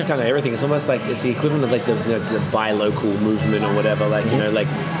I think it's kind of everything. It's almost like it's the equivalent of like the buy local movement or whatever. Like like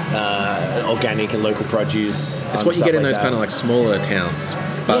organic and local produce. it's what you get in those that. kind of like smaller towns,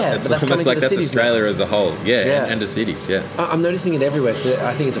 but Yeah, it's but that's almost coming to like the that's cities Australia as a whole. Yeah, Yeah. And the cities. Yeah. I'm noticing it everywhere. So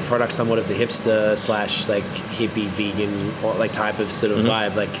I think it's a product somewhat of the hipster / like hippie vegan or like type of sort of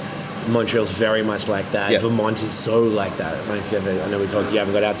vibe. Like Montreal's very much like that. Yeah. Vermont is so like that. I don't know if you ever. I know you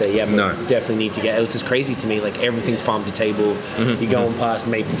haven't got out there yet, but No. definitely need to get. It's just crazy to me. Like everything's farm to table. You're going past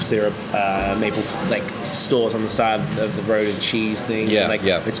maple syrup, maple like stores on the side of the road and cheese things. Yeah, and, like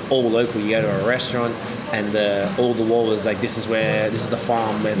yeah. it's all local. You go to a restaurant and all the wall is like this is the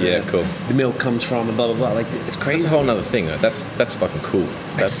farm where Yeah, cool. the milk comes from and blah blah blah. Like it's crazy. That's a whole other thing, though. That's fucking cool.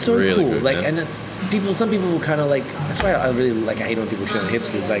 That's It's so really cool. good. Like, man. and that's people. Some people will kind of like. That's why I really like. I hate when people shit on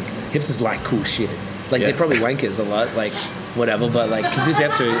hipsters. Like, hipsters like cool shit. Like, Yeah. they're probably wankers a lot. Like, whatever. But like, because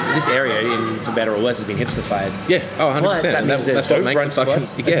this area, for better or worse, has been hipsterfied. Yeah. Oh, 100%. But that And means that's what makes it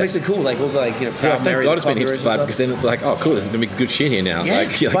fucking. That makes it cool. Like all the Yeah, Proud thank Mary, God it's been coffee roasts and hipsterfied, stuff. because then it's like, oh, cool, there's gonna be good shit here now. Yeah,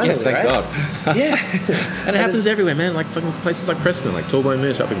 like, you're like, finally, yes, thank right? God. Yeah. And it happens everywhere, man. Like fucking places like Preston, like Tallboy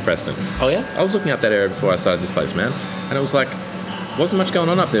Moose up in Preston. Oh, yeah? I was looking up that area before I started this place, man, and it was like, wasn't much going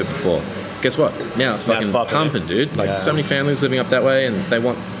on up there before. Guess what? Now it's fucking popping, pumping, dude. Like Yeah. so many families living up that way, and they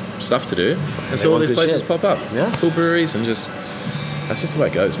want stuff to do, and so all want these good places shit. pop up. Yeah. Cool breweries, and just that's just the way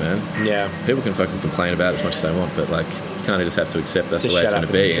it goes, man. Yeah. People can fucking complain about it as much as they want, but like you kind of just have to accept that's Just the way it's shut going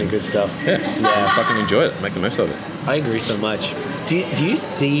up to and be. just do good stuff. Yeah, fucking enjoy it. Make the most of it. I agree so much. Do you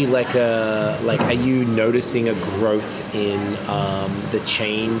see like are you noticing a growth in the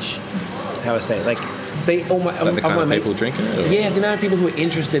change? How I say it? Like say all my Like the kind my of mates, people drinking it? Or? Yeah, the amount of people who are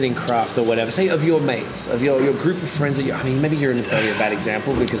interested in craft or whatever. Say of your mates, of your group of friends that I mean, maybe you're probably a bad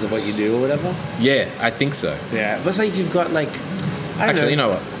example because of what you do or whatever. Yeah, I think so. Yeah, but say if you've got like, I don't Actually, know. you know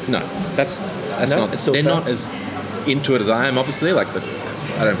what? No, that's No? not. It's still They're fair. not as into it as I am. Obviously, like, but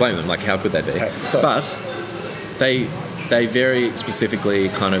I don't blame them. Like, how could they be? Okay, of course. But they very specifically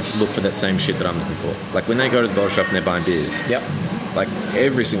kind of look for that same shit that I'm looking for. Like when they go to the bottle shop and they're buying beers. Yep. Like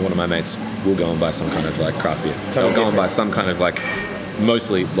every single one of my mates will go and buy some kind of like craft beer. Something They'll go and different. buy some kind of like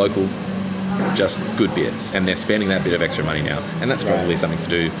mostly local, just good beer, and they're spending that bit of extra money now, and that's probably something to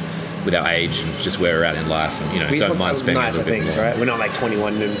do with our age and just where we're at in life, and don't mind spending a nicer little bit things, more. right? We're not like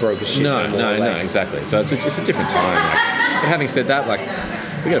 21 and broke as shit. No, anymore, no, exactly. So it's a different time. But having said that,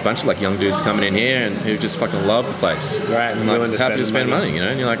 we got a bunch of young dudes coming in here and who just fucking love the place, right? And happy to spend money,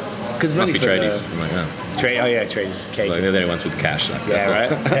 and you're like, because must be tradies. I'm like, oh. Tradies. It's like they're the only ones with cash.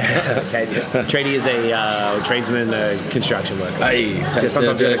 Right. Okay. Tradie is a tradesman, construction worker. Hey,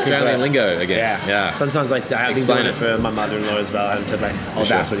 sometimes the Australian lingo again. Yeah. Sometimes I've been doing it for my mother-in-law as well, and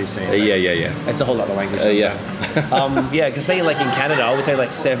that's what he's saying. Yeah. It's a whole lot of language. Because say in Canada, I would say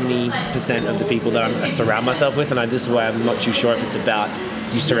 70% of the people that I surround myself with, and this is why I'm not too sure if it's about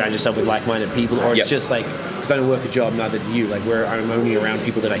you surround yourself with like-minded people, or it's just because I don't work a job, neither do you. I'm only around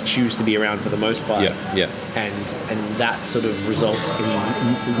people that I choose to be around for the most part. Yeah. And that sort of results in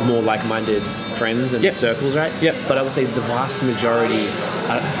more like-minded friends and circles, right? Yeah. But I would say the vast majority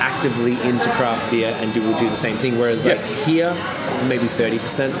are actively into craft beer and will do the same thing. Whereas here, maybe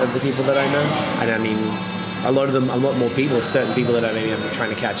 30% of the people that I know, and I mean, a lot more people, certain people that I'm trying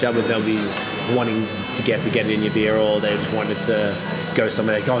to catch up with, they'll be wanting to get it in your beer, or they just wanted to go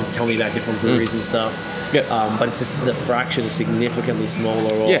somewhere, tell me about different breweries and stuff. Yeah. But it's just the fraction is significantly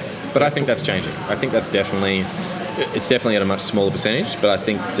smaller. But I think that's changing. I think it's definitely at a much smaller percentage, but I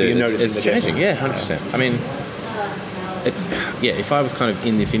think it's changing. Yeah, 100%. I mean, if I was kind of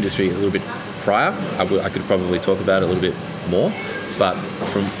in this industry a little bit prior, I could probably talk about it a little bit more. But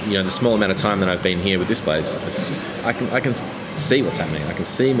from the small amount of time that I've been here with this place, it's just I can see what's happening. I can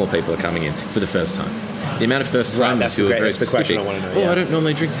see more people are coming in for the first time. The amount of first timers who are very specific. I I don't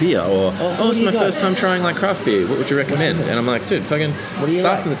normally drink beer, or it's my first time trying craft beer. What would you recommend? And I'm like, dude, fucking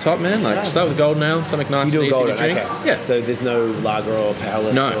start from the top, man. Start with golden ale, something nice and easy to drink. Okay. Yeah. So there's no lager or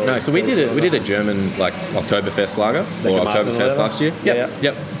Paulus. No. So we did a German Oktoberfest lager for Oktoberfest last year.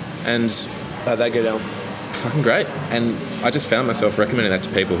 Yep. And how'd that go down? Fucking great. And I just found myself recommending that to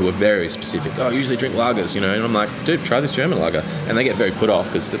people who are very specific. I usually drink lagers, and I'm like, dude, try this German lager. And they get very put off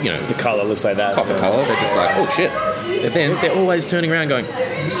because, the colour looks like that. Copper colour. They're just like, oh shit. But then they're always turning around going,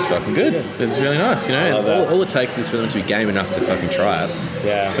 this is fucking good. This is really nice, And all it takes is for them to be game enough to fucking try it.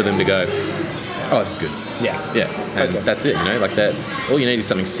 Yeah. For them to go, oh, this is good. Yeah. And that's it, like that. All you need is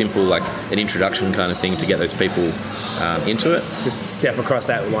something simple, like an introduction kind of thing to get those people into it. Just step across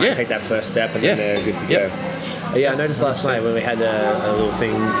that line, take that first step, and then they're good to go. Yeah, I noticed last night when we had a little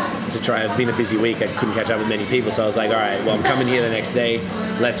thing to try. It's been a busy week. I couldn't catch up with many people, so I was like, all right, well, I'm coming here the next day.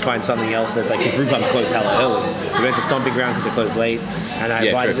 Let's find something else. That brew pubs close hella early. So we went to Stomping Ground because it closed late, and I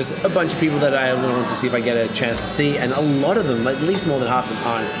invited just a bunch of people that I wanted to see if I get a chance to see, and a lot of them, at least more than half of them,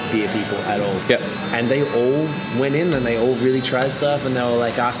 aren't beer people at all. Yeah. And they all went in and they all really tried stuff, and they were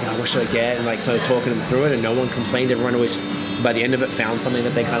asking, what should I get, and sort of talking them through it, and no one complained. Everyone always, by the end of it, found something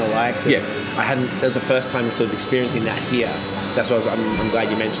that they kind of liked. That was the first time sort of experiencing that here. That's why I'm glad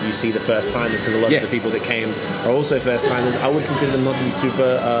you mentioned you see the first timers, because a lot of the people that came are also first timers. I would consider them not to be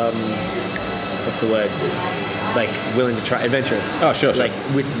super, what's the word? Willing to try, adventurous. Oh, sure.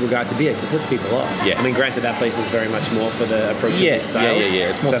 With regard to beer, because it puts people off. Yeah. I mean, granted, that place is very much more for the approachable styles. Yeah.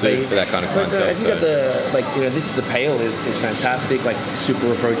 It's more suited for that kind of clientele. If you got the pale is fantastic,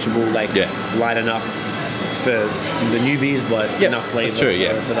 super approachable, light enough for the newbies, but enough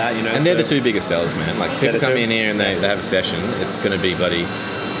flavour for that, And they're the two biggest sellers, man. People come in here and they have a session, it's going to be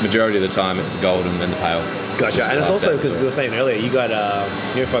majority of the time it's the golden and the pale. Gotcha. And it's also because we were saying earlier, you got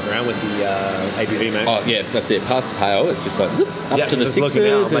you fuck around with the ABV, man. Oh yeah, that's it. Past the pale, it's just zip, up to the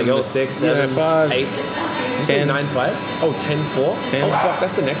sixes, and the 6, 7, 5, 8s. 10, 9, 5. Oh, 10, 4. 10. Oh fuck,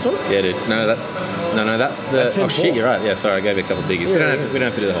 that's the next one. Yeah, dude. No, that's the. That's 10, oh shit, you're right. Yeah, sorry, I gave you a couple of biggies. We don't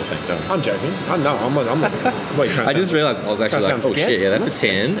have to do the whole thing. Don't worry. I'm joking. I'm not. What are you trying to I just realised I was actually like, oh shit, yeah, that's a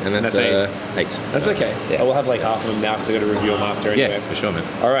 10, and that's a 8. That's okay. Yeah, we'll have half of them now because I got to review them after anyway. Yeah, for sure, man.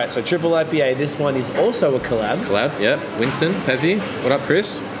 All right, so triple IPA. This one is also a collab. Yeah. Winston, Tassie. What up,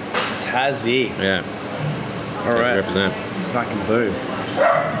 Chris? Tassie. Yeah. All right. Represent. Fucking boom.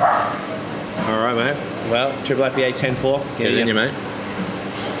 All right, mate. Well, triple IPA 10-4. Get it in you, mate.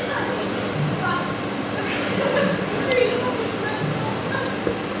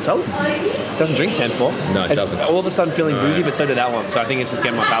 So, doesn't drink 10-4. No, it doesn't. All of a sudden feeling boozy, but so did that one. So I think it's just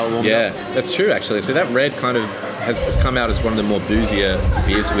getting my palate warmed up. Yeah, that's true, actually. So that red kind of has come out as one of the more boozier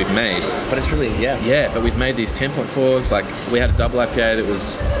beers that we've made. But it's really, Yeah, but we've made these 10.4s. We had a double IPA that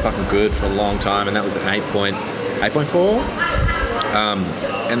was fucking good for a long time, and that was an 8.4.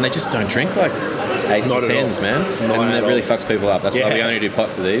 And they just don't drink 8s or 10s, man. And it really fucks people up. That's why we only do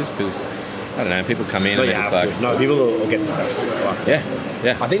pots of these, because, I don't know, people come in and they're just No, people will get themselves fucked. Yeah.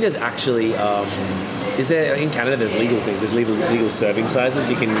 I think there's actually, is there, in Canada, there's legal things. There's legal serving sizes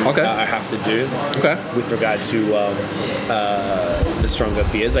you can have to do. Okay. With regard to the stronger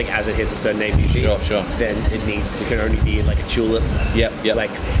beers, like as it hits a certain ABV, Sure. then it can only be like a tulip. Yep.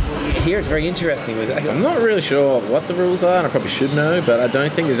 Like here, it's very interesting. I'm not really sure what the rules are, and I probably should know, but I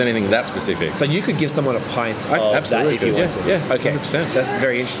don't think there's anything that specific. So you could give someone a pint of absolutely that if you could, wanted. yeah, Okay. 100%. That's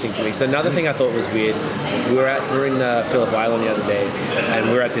very interesting to me. So another thing I thought was weird, we were in Phillip Island the other day, and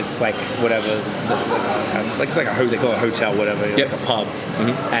we were at this like whatever, like it's like they call it a hotel, whatever, Yep. like a pub,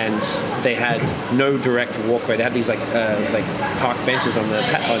 and they had no direct walkway. They had these like park benches on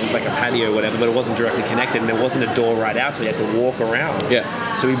like a patio or whatever, but it wasn't directly connected, and there wasn't a door right out, so you had to walk around.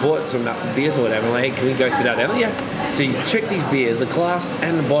 Yeah. So we bought some beers or whatever. I'm like, hey, can we go sit down there? Yeah. So you check these beers, the glass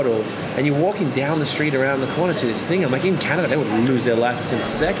and the bottle, and you're walking down the street around the corner to this thing. I'm like, in Canada, they would lose their license in a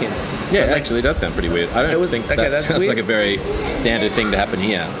second. Yeah, But, like, actually, it does sound pretty weird. I don't think that's that's weird. like a very standard thing to happen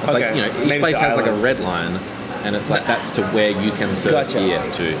here. It's like, Okay. each Maybe place it's the has like a island. red line, and it's like that's to where you can serve Gotcha. beer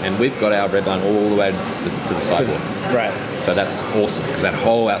to. And we've got our red line all the way to the sidewalk. Right. So that's awesome, because that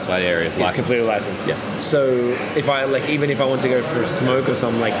whole outside area is It's licensed. completely licensed. Yeah. So even if I want to go for a smoke or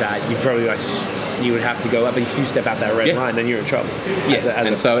something like that, you probably you would have to go up. But if you step out that red Yeah. line, then you're in trouble.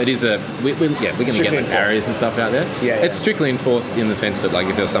 Yes, so it is we're going to get Strictly like enforced. barriers and stuff out there. Yeah, It's yeah. strictly enforced in the sense that like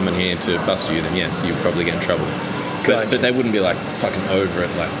if there was someone here to bust you, then yes, you'd probably get in trouble. Gotcha. But they wouldn't be like fucking over it,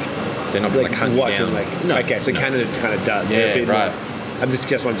 like they're not gonna like hunt you watching, down. like No, okay, so no. Canada kind of does. Yeah, They're a bit right. more- I'm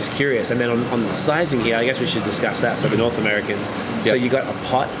just curious. And then on the sizing here, I guess we should discuss that for the North Americans. So Yep. you got a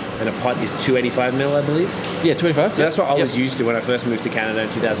pot, and a pot is 285 mil, I believe. Yeah, 25. So that's what I Yep. was used to when I first moved to Canada in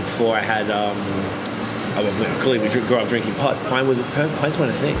 2004. I had, clearly we grew up drinking pots. Pints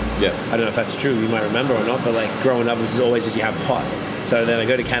weren't a thing. Yeah. I don't know if that's true, you might remember or not, but like growing up, it was always just you have pots. So then I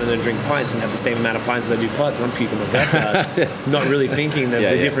go to Canada and drink pints and have the same amount of pints as I do pots, and I'm puking my guts out, not really thinking the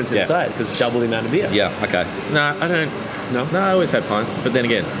difference inside, because it's double the amount of beer. Yeah, okay. No, I don't. No? No, I always had pints, but then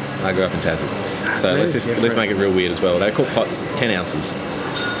again, I grew up in Tassie. So maybe let's it's let's different. make it real weird as well. They call pots 10 ounces.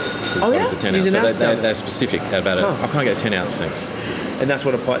 Oh, yeah? It's a 10 Use ounce. an So ounce now. they're specific about it. Huh. I can't get 10 ounce things. And that's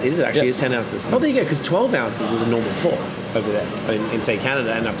what a pot is. It actually Yeah. is 10 ounces. Oh, there you go, because 12 ounces is a normal pour over there in say,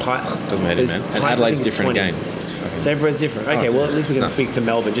 Canada, and a pint. Doesn't matter, man. And Adelaide's different again. Just fucking- So everywhere's different. Okay, it's- well, at least we're it's going to nuts. speak to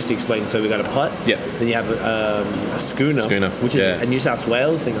Melbourne just to explain. So we got a pot. Yeah. Then you have a schooner. Schooner, Which is yeah. a New South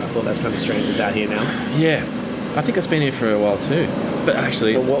Wales thing. I thought that's kind of strange. It's out here now. Yeah, I think it's been here for a while too. But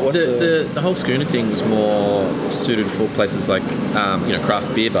actually, But what's the whole schooner thing was more suited for places like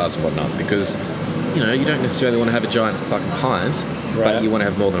craft beer bars and whatnot, because you don't necessarily want to have a giant fucking pint, Right. but you want to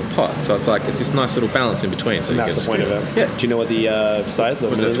have more than a pot. So it's like it's this nice little balance in between. So And you that's get the point of it. Yeah. Do you know what the size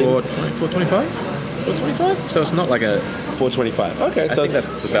of Was it 425? 425? So it's not like a. 425. Okay, I so think it's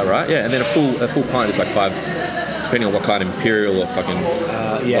that's about right. Yeah, and then a full pint is like 5, depending on what kind of imperial or fucking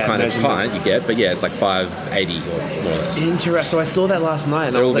what kind of measurement. pint you get. But yeah, it's like 580 or more or less. interesting. So I saw that last night,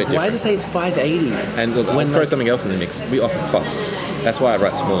 and I They're was all a like, bit why does it say it's 580? And look, I'll When, throw like- something else in the mix. We offer pots. That's why I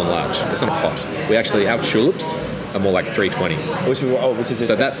write small and large. It's not a pot. We actually, our tulips are more like 320. Which is this?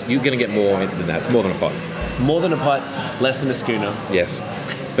 So that's, you're going to get more than that. It's more than a pot. more than a pot, less than a schooner, Yes.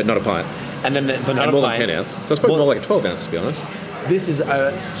 But not a pint. and then but not And a more pint. than 10 ounce. So it's probably more like a 12 ounce, to be honest. This is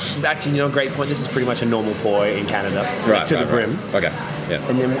actually, great point. This is pretty much a normal pour in Canada, Right. to right, the brim. Right. Okay.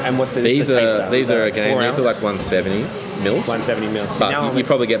 Yeah. And what the These the taste are, of? these Is are that again, 4 these are ounce? like 170 mils. 170 mils. See, But now I'm you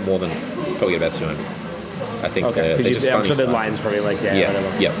probably get more than, probably get about 200. I think okay, they're because just I'm funny sure the size. line's probably like that. Yeah,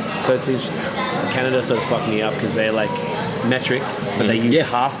 Whatever. yeah. So it's interesting. Canada sort of fucked me up because they're like metric, but they use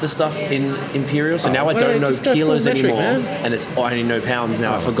Yes. half the stuff in imperial. So now I well, don't know just go kilos full metric, anymore, man. and I only know pounds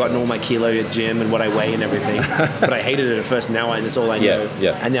now. I've forgotten all my kilo at gym and what I weigh and everything. But I hated it at first. Now it's all I know.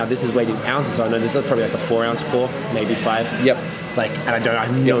 Yeah. And now this is weighed in ounces. So I know this is probably like a 4 ounce pour, maybe 5. Yep. And I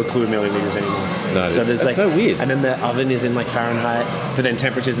have no clue milliliters anymore. No, so there's that's so weird. And then the oven is in like Fahrenheit, but then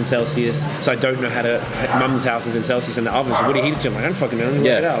temperatures in Celsius. So I don't know how to. Mum's house is in Celsius in the oven. So what do you heat it to? I'm like, I don't fucking know. Let me work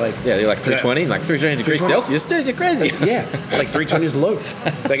it out. They're like 320, like 320 degrees 320. Celsius. Dude, you're crazy. Yeah, like 320 is low.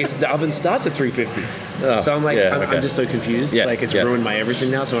 Like the oven starts at 350. Oh, So I'm like, yeah, I'm okay. just so confused. Yeah, Like it's yeah. ruined my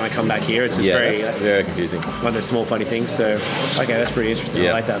everything now. So when I come back here, it's just Yeah, very that's very confusing. one of those small funny things. So okay, that's pretty interesting. I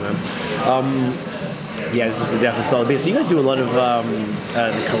Yeah. like that, man. Yeah, this is a definite solid beer. So you guys do a lot of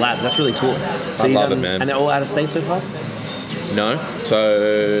the collabs. That's really cool. So I you've love it, man. And they're all out of state so far. No.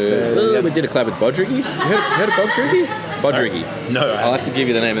 So, yeah. we did a collab with Bodrigi. You heard of Bodrigi? Bodrigi. No, I I'll have to give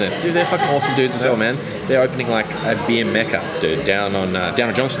you the name of them. Dude, they're fucking awesome dudes as well, man. They're opening like a beer mecca, dude, down on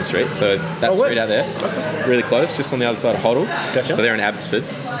Johnston Street. So that street out there, really close, just on the other side of Hoddle. Gotcha. So they're in Abbotsford.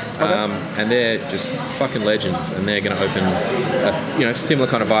 And they're just fucking legends, and they're going to open a similar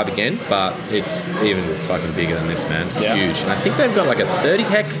kind of vibe again, but it's even fucking bigger than this, man. Yeah. Huge. And I think they've got like a 30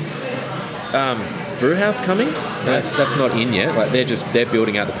 hectare brew house coming. That's not in yet. Like they're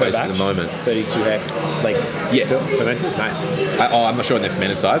building out the place at the moment. 32 hect, like fermenters, nice. I'm not sure on their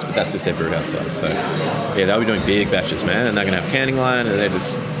fermenter size, but that's just their brew house size. So yeah, they'll be doing big batches, man, and they're gonna have canning line, and they're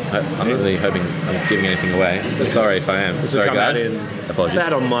just. I'm not really hoping I'm giving anything away. But sorry if I am. Sorry, guys. Apologies.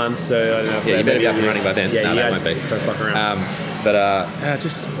 About a month, so I don't know. If you better be up and running by then. Yeah, no, you that guys won't be. don't fuck around.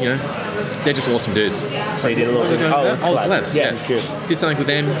 Just they're just awesome dudes. So you did a little old collabs. Yeah, I'm just curious. Did something with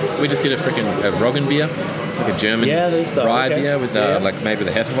them. We just did a freaking Roggen beer. It's like a German rye beer with like maybe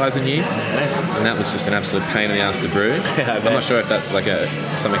the Hefeweizen yeast. Nice. And that was just an absolute pain in the ass to brew. I'm not sure if that's like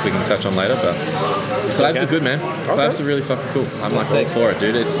something we can touch on later, but collabs are good, man. Collabs are really fucking cool. I'm like all for it,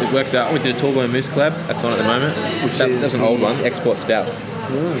 dude. It works out. We did a Tallboy Moose collab. That's on at the moment. That was an old one, Export Stout.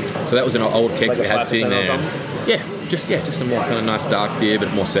 So that was an old keg like we had sitting there. Yeah. Just a more kind of nice dark beer,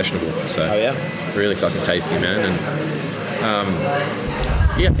 but more sessionable. So really fucking tasty, man. And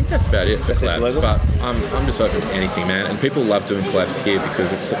I think that's about it for collabs. But I'm just open to anything, man. And people love doing collabs here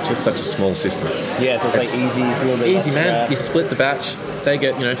because it's just such a small system. Yeah, so it's like easy. It's a little bit easy, man. You split the batch. They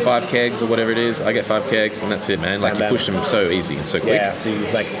get 5 kegs or whatever it is. I get 5 kegs, and that's it, man. Like you push them so easy and so quick. Yeah, so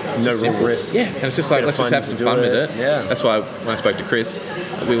it's like no real risk. Yeah, and it's just like let's just have some fun with it. Yeah, that's why when I spoke to Chris,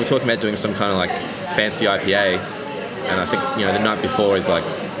 we were talking about doing some kind of like fancy IPA, and I think the night before he's like,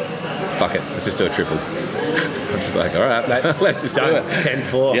 "Fuck it, let's just do a triple." I'm just like, all right, let's just do it.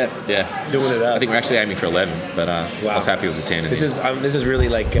 10-4. Yeah, doing it up. I think we're actually aiming for 11, but I was happy with the 10. This is really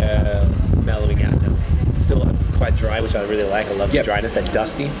like mellowing out now. Still quite dry, which I really like. I love the dryness, that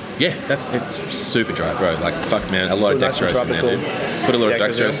dusty. Yeah, it's super dry, bro. Like fuck, man, a lot of dextrose in there, dude. Put a lot of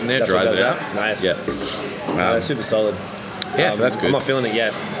dextrose in there, dries it out. Nice. Yeah, super solid. Yeah, so that's good. I'm not feeling it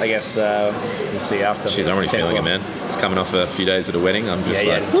yet. I guess we'll see after. Jeez, I'm already feeling it, man. It's coming off a few days at a wedding. I'm just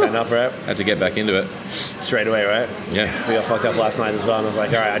turn up, right? Had to get back into it straight away, right? Yeah. We got fucked up last night as well, and I was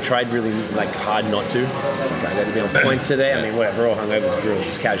like, all right, I tried really like hard not to. I was like, I got to be on point today. I mean, whatever, we're all hungover as brewers,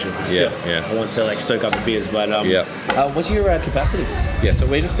 it's casual. But still, I want to like soak up the beers, but what's your capacity? Yeah, so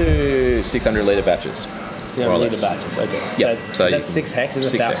we just do 600 litre batches. 600 litre batches, okay. Yeah. So is that 6 hex? Is it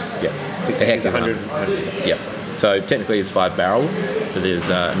 6 that? hex, yeah. 6 hex is 100. Yeah. So technically it's 5 barrel for those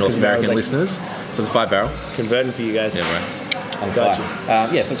North American listeners. So it's a 5 barrel. Converting for you guys. Yeah, right. Gotcha.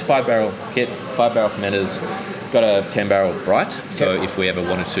 So it's a 5 barrel kit, 5 barrel fermenters. Got a 10 barrel bright. So if we ever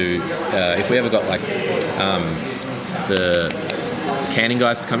wanted to, if we ever got like the canning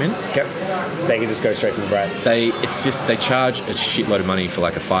guys to come in, they can just go straight from the bright. They charge a shitload of money for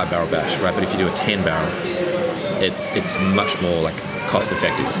like a 5 barrel batch, right? But if you do a 10 barrel, it's much more like cost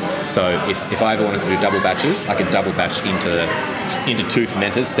effective. So if I ever wanted to do double batches, I could double batch into 2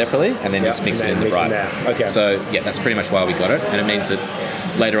 fermenters separately and then just mix it in the bright. Okay. So yeah, that's pretty much why we got it, and it means that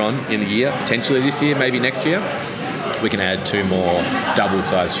later on in the year, potentially this year, maybe next year, we can add 2 more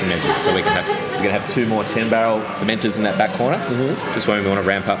double-sized fermenters. So we're gonna have 2 more 10-barrel fermenters in that back corner. Mm-hmm. Just when we want to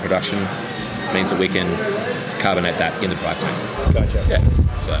ramp up production, means that we can carbonate that in the bright tank. Gotcha. Yeah.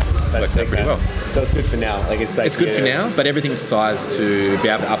 So that works out pretty well. So it's good for now. It's good for now, but everything's sized to be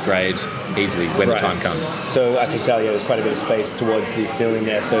able to upgrade easily when the time comes. So I can tell there's quite a bit of space towards the ceiling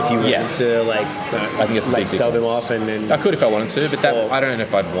there. So if you wanted to I think it's like sell them off and then I could if I wanted to, but I don't know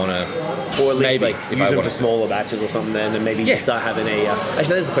if I'd want to. Or at least maybe use them for smaller batches or something. Then and maybe you start having a.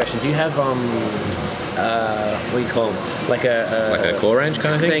 Actually, there's a question. Do you have what do you call them? Like a core range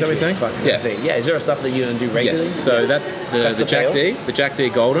kind of thing? Is that what you're saying? Yeah. Is there stuff that you do regularly? Yes. So that's the Jack D, the Jack D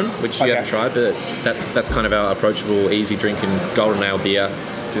Golden, which you haven't tried, but that's kind of our approachable, easy drinking golden ale beer.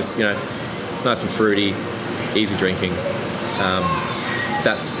 Just nice and fruity, easy drinking.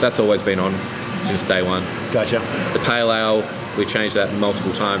 That's always been on since day one. Gotcha. The pale ale, we changed that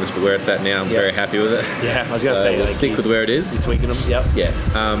multiple times, but where it's at now, I'm very happy with it. Yeah, I was going to say, we'll stick with where it is. You're tweaking them, yep. Yeah.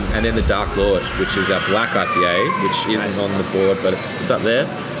 And then the Dark Lord, which is our black IPA, which isn't on the board, but it's up there.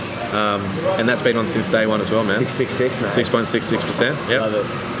 And that's been on since day one as well, man. 666, nice. 6.66%. Yep. Love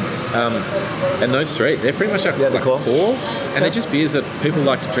it. And those three, they're pretty much like core. And they're just beers that people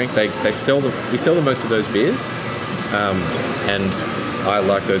like to drink. We sell the most of those beers. And I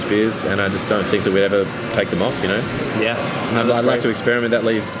like those beers, and I just don't think that we'd ever take them off, Yeah. I'd like to experiment that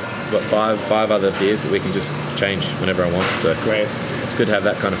leaves, 5 other beers that we can just change whenever I want. So that's great. It's good to have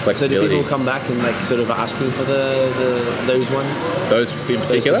that kind of flexibility. So do people come back and sort of asking for those ones? Those in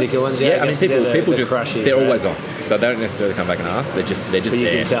particular? Those particular ones, yeah. I mean, people just crushes, they're always on, so they don't necessarily come back and ask. They're just but you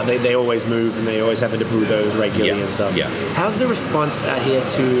there. can tell they always move, and they always having to brew those regularly and stuff. Yeah. How's the response out here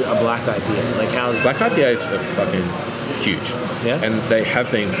to a black IPA? Black IPAs are fucking huge. Yeah. And they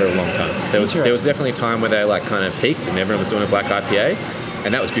have been for a long time. There was definitely a time where they kind of peaked and everyone was doing a black IPA,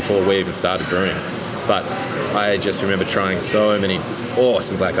 and that was before we even started brewing. But I just remember trying so many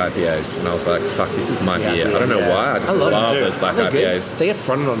awesome black IPAs, and I was like, fuck, this is my beer. I don't know why. I just love those black IPAs. They get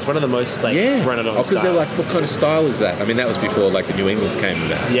fronted on. It's one of the most fronted on. Because they're like, what kind of style is that? I mean, that was before like the New Englands came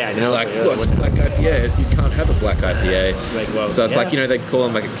about. Yeah, and they're like, what's black IPA? You can't have a black IPA. So it's like, they call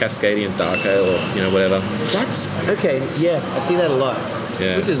them like a Cascadian Dark Ale or whatever. That's okay. Yeah, I see that a lot.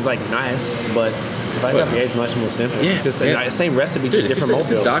 Yeah. Which is like nice, but black IPA is much more simple. Yeah, it's just the same recipe, just different malt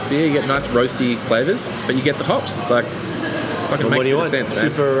bill. It's a dark beer. You get nice roasty flavors, but you get the hops. It's like fucking makes a bit of sense, man.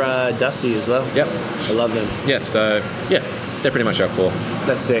 Super dusty as well. Yep, I love them. Yeah, so they're pretty much our core.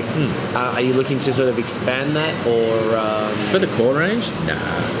 That's sick. Are you looking to sort of expand that, or for the core range? Nah,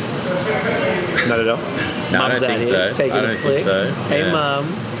 not at all. No, I don't think so. Taking I don't think so. Hey, Mum.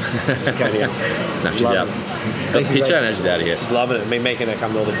 She's out here. No, she's out. Got the picture and she's out of here. Just loving it. Me making her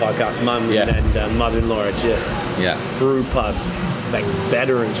come to all the podcasts. Mum and mother-in-law are just brew pub like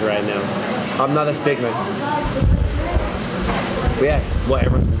veterans right now. I'm not a Sigma.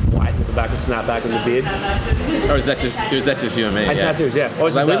 Everyone's white with the back of snapback and the beard. Or is that just you and me? And tattoos, yeah. Or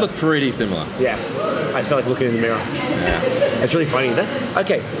we look pretty similar. Yeah. I feel like looking in the mirror. Yeah. It's really funny.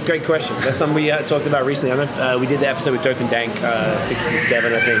 Okay, great question. That's something we talked about recently. I know we did the episode with Dope and Dank,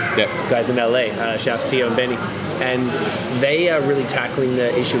 67, I think. Yep. Guys in LA. Shouts to Tio and Benny. And they are really tackling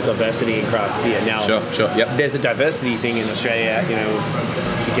the issue of diversity in craft beer. Now, sure, yep. There's a diversity thing in Australia,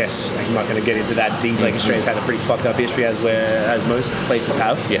 I guess I'm not going to get into that deep. Like Australia's had a pretty fucked up history as most places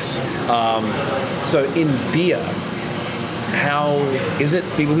have. Yes. So in beer, how is it?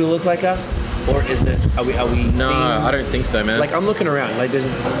 People who look like us, or is it? Are we? No, I don't think so, man. Like I'm looking around. Like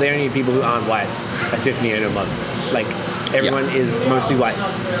there are only people who aren't white at Tiffany and her mother. Like everyone is mostly white.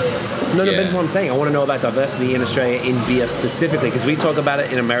 No, but that's what I'm saying. I want to know about diversity in Australia in beer specifically, because we talk about it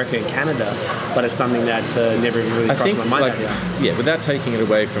in America and Canada, but it's something that never even really crossed my mind. Without taking it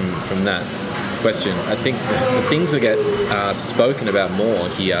away from that question, I think the things that get spoken about more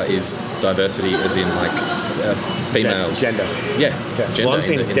here is diversity, as in like females. Gender. Yeah. Okay. Gender. Well, I'm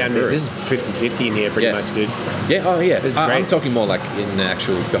saying down there, this is 50-50 in here pretty much, dude. Yeah, This is great. I'm talking more like in the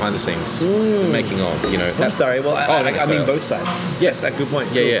actual behind the scenes making of, I'm sorry. Well, I mean both sides. Yes, a good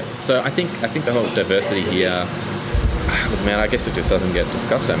point. Yeah. So I think the whole diversity here, look, man, I guess it just doesn't get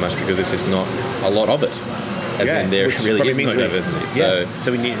discussed that much because it's just not a lot of it. As in there really is no diversity.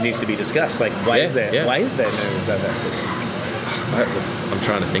 So it needs to be discussed. Like, why is there no diversity? I'm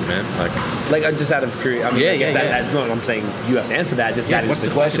trying to think, man. Like just out of curiosity. I mean, I guess that's not what I'm saying. You have to answer that. Just that is the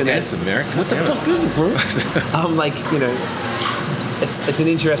question. Answer, Merrick. What the fuck is it, bro? It's an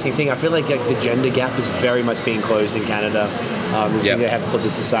interesting thing. I feel like the gender gap is very much being closed in Canada. There's thing they have called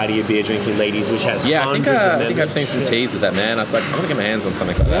the Society of Beer Drinking Ladies, which has hundreds of members. I think I've seen some teas with that, man. I was like, I want to get my hands on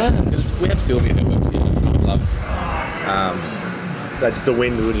something like that. Because we have Sylvia who works here. I would love. That's the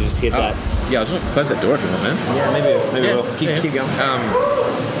wind would just hit that. Yeah, I was going to close that door if you want, man. Yeah, maybe we'll keep going.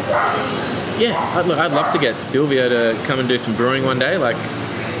 I'd love to get Sylvia to come and do some brewing one day.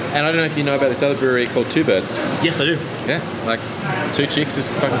 And I don't know if you know about this other brewery called Two Birds. Yes, I do. Yeah, two chicks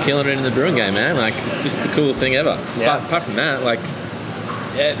just fucking killing it in the brewing game, man. It's just the coolest thing ever. Yeah. But apart from that,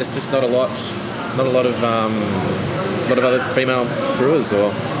 there's just not a lot of other female brewers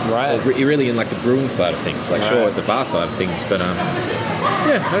or really in the brewing side of things. Sure, the bar side of things, but I don't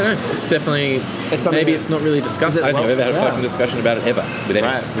know. It's definitely maybe it's not really discussed. I don't think I've ever had a fucking discussion about it ever with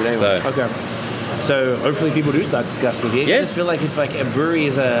anyone. Right, with anyone. So hopefully people do start discussing it. I just feel like if a brewery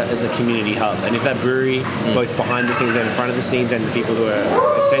is a community hub, and if that brewery, both behind the scenes and in front of the scenes, and the people who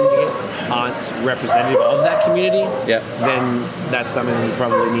are attending it aren't representative of that community, then that's something we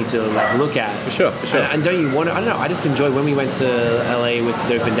probably need to look at. For sure. And don't you want to? I don't know. I just enjoy when we went to LA with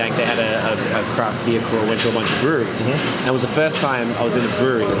Dope and Dank. They had a craft beer crawl. Went to a bunch of breweries. And it was the first time I was in a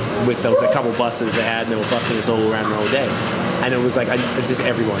brewery there was a couple buses they had, and they were busing us all around the whole day. And it was it's just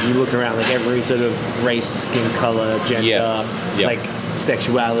everyone. You look around, every sort of race, skin color, gender,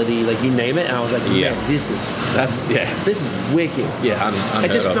 sexuality, you name it. And I was like, man, this is wicked. Unheard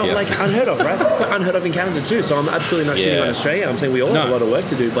it just of, felt like unheard of, right? But unheard of in Canada too. So I'm absolutely not shitting on Australia. I'm saying we all have a lot of work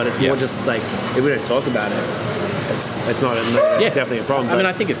to do, but it's more just if we don't talk about it, it's not definitely a problem. I mean,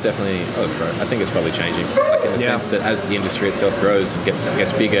 I think it's definitely. I think it's probably changing, in the sense that as the industry itself grows and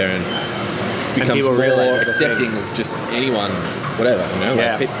gets bigger and becomes more accepting of just anyone, whatever.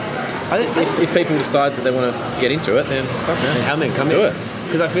 I think if people decide that they want to get into it, then fuck man, come do in. it.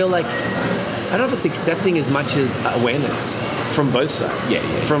 Because I feel like I don't know if it's accepting as much as awareness from both sides.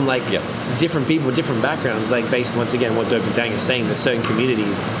 From different people, different backgrounds. Based once again what Dope and Dank is saying, that certain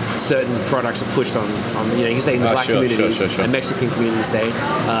communities, certain products are pushed on. You can say in the black communities and Mexican communities, say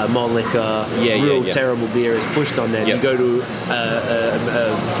malt liquor, terrible beer is pushed on them. You go to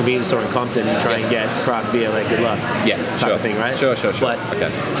a convenience store in Compton and try and get craft beer, like, good luck. Yeah, type of thing, right? Sure. But,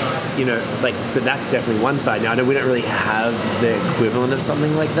 Okay. you know, like, so that's definitely one side. Now, I know we don't really have the equivalent of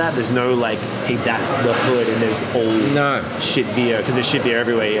something like that. There's no, like, hey, that's the hood and there's all shit beer, because there's shit beer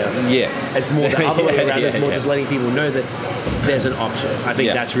everywhere, Yes. It's more the other way around. It's more yeah. just letting people know that there's an option. I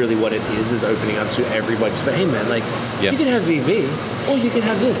think that's really what it is opening up to everybody. But hey, man, like, you can have VB or you can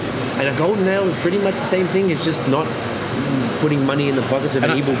have this. And a Golden Ale is pretty much the same thing. It's just not putting money in the pockets of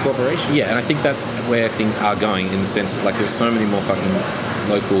an evil corporation. Yeah, and I think that's where things are going, in the sense, like, there's so many more fucking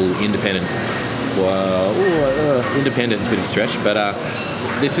local independent. Well, independent is a bit of a stretch, but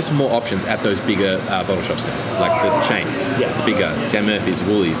there's just more options at those bigger bottle shops, like the chains, the big guys, Dan Murphy's,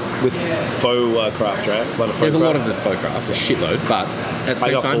 Woolies. With faux craft, right? There's a lot of the faux craft, a shitload, but at the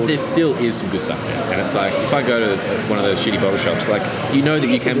same time, there still is some good stuff there. And it's like, if I go to one of those shitty bottle shops, like, you know that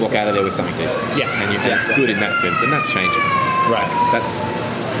you can walk out of there with something decent. Yeah. And it's good in that sense, and that's changing. Right.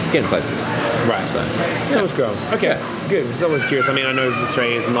 It's getting places. Right. So it's growing. Okay, good. Because I was curious. I mean, I know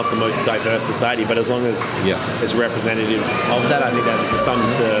Australia is not the most diverse society, but as long as it's representative of that, I think that is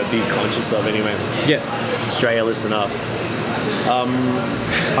something to be conscious of anyway. Yeah. Australia, listen up.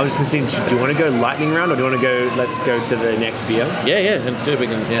 I was just thinking, do you want to go lightning round or do you want to go, let's go to the next beer? Yeah. And we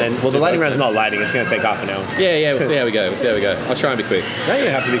can, well, the lightning round is not lightning. It's going to take half an hour. Yeah, we'll see how we go. I'll try and be quick. No, you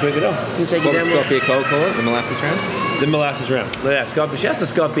don't have to be quick at all. You can take it down. Scott Beer Cold call it? The molasses round? The molasses round. Yeah, Scott. Shout out to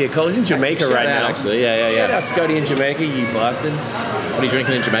Scott Beer Cold. He's in Jamaica right now. Actually, yeah. Shout out Scotty in Jamaica, you bastard. What are you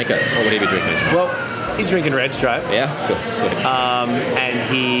drinking in Jamaica? Or would he be drinking in Jamaica? Well, he's drinking Red Stripe. Yeah? Cool. Sweet. And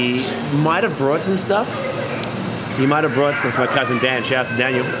he might have brought some stuff. He might have brought some from my cousin Dan. Shout out to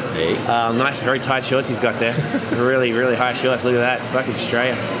Daniel. Hey. Nice, very tight shorts he's got there. really, really high shorts. Look at that. Fucking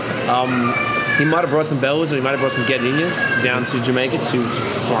Australia. He might have brought some Bellwoods or he might have brought some Gardenias down to Jamaica to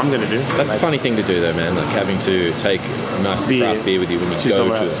what I'm going to do. That's a funny thing to do, though, man. Like having to take nice craft beer with you when you go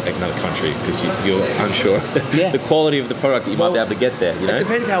to another country because you're unsure of the quality of the product that you might be able to get there. You know? It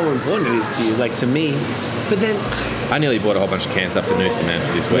depends how important it is to you. Like to me, but then I nearly bought a whole bunch of cans up to Noosa, man,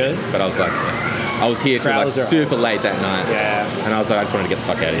 for this wedding. But I was like, I was here till like super late that night. Yeah. And I was like, I just wanted to get the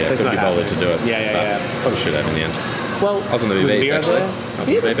fuck out of here. I couldn't be bothered to do it. Yeah. Probably should have in the end. Well, I was on the VBs actually. I was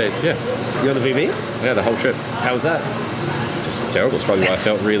on the VBs, yeah. You're on the VBs? Yeah, the whole trip. How was that? Just terrible. It's probably why I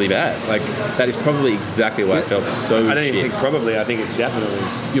felt really bad. Like, that is probably exactly why I felt so I don't shit. even think probably. I think it's definitely.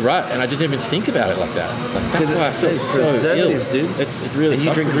 You're right, and I didn't even think about it like that. Like, that's why I feel so ill. Dude. It really and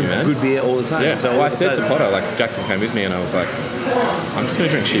you fucks drink with me, man. good beer all the time. Yeah, so well, I said to Potter, like, Jackson came with me, and I was like, I'm just going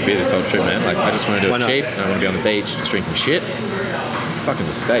to drink shit beer this whole trip, man. Like, I just want to do it cheap, and I want to be on the beach just drinking shit. Fucking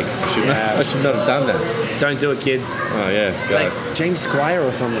mistake. I should not have done that. Don't do it, kids. Oh, yeah, guys. Like James Squire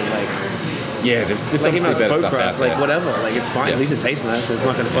or something, like. Yeah, there's like obviously better stuff out there. Like, whatever. Like, it's fine. At least it tastes nice, so it's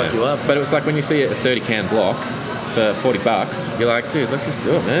not going to fuck you up. But it was like when you see a 30-can block for $40, you're like, dude, let's just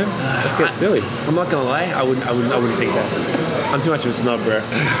do it, man. Let's get silly. I'm not gonna lie, I wouldn't think that. I'm too much of a snub, bro.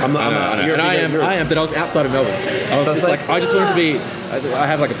 I am, but I was outside of Melbourne. I was just like, I just wanted to be. I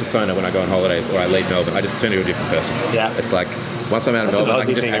have like a persona when I go on holidays or I leave Melbourne. I just turn into a different person. Yeah. It's like once I'm out of Melbourne, I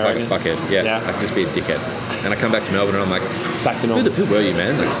can just act like a fuckhead. Yeah. I can just be a dickhead. And I come back to Melbourne and I'm like, back to normal. Who were you,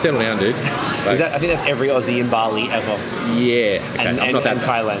 man? Like, settle down, dude. Like, I think that's every Aussie in Bali ever. Yeah. Okay. And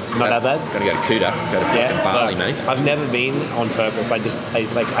Thailand. Not that bad? Gotta go to Kuta. Go to fucking Bali, mate. I've never been on purpose.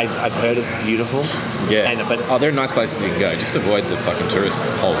 I've heard it's beautiful. Yeah. But there are nice places you can go. Just avoid the fucking tourist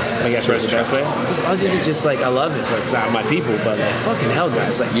holes. I guess that's the best way. Just Aussies are just like, I love it. It's like my people, but like fucking hell,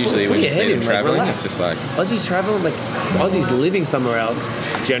 guys. Like usually when you see them traveling, it's just like Aussies traveling, like Aussies living somewhere else.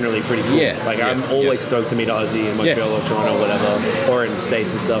 Generally pretty cool. Yeah. Like I'm always stoked to meet Aussie in Montreal or Toronto or whatever, or in the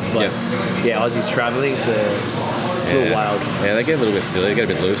States and stuff. But Aussies traveling, it's a little wild. Yeah, they get a little bit silly, they get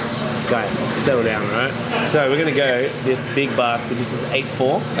a bit loose. Guys, settle down, right? So we're gonna go this big bastard. This is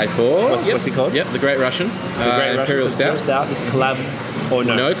 8.4. 8.4. What's it called? Yep, the Great Russian. The Great Imperial Russian Stout. This collab. Or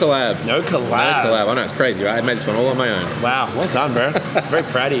no? No collab. No collab. No collab. I know, it's crazy, right? I made this one all on my own. Wow, well done, bro. Very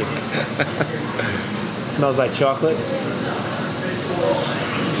proud of you. Smells like chocolate.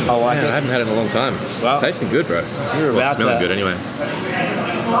 I like it. I haven't had it in a long time. Well, it's tasting good, bro. You're about smelling to. good anyway.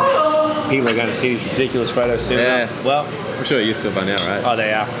 People are going to see these ridiculous photos soon. Yeah. Well, I'm sure you're used to it by now, right? Oh,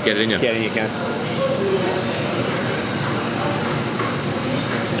 they are. Get it in you. Get it in your accounts.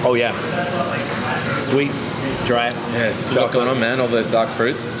 Oh, yeah. Sweet, dry. Yeah, it's just a lot going on, man. All those dark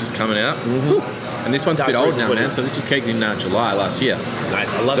fruits just coming out. Mm-hmm. And this one's a bit old now, man. So this was kegged in July last year.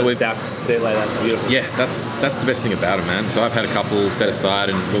 Nice. I love the stouts sit like that. It's beautiful. Yeah, that's the best thing about it, man. So I've had a couple set aside,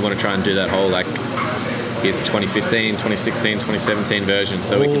 and we want to try and do that whole like here's the 2015, 2016, 2017 version,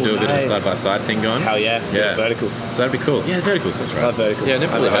 so we can do a bit of a side-by-side thing going. Hell yeah. Verticals. So that'd be cool. Yeah, verticals, that's right. I love verticals. Yeah, I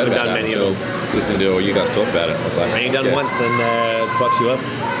never really heard about that until listening to all you guys talk about it. I was like, and you done once and fucks you up.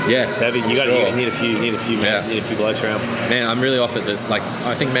 Yeah, it's heavy. You need a few blokes around. Man, I'm really off it. That like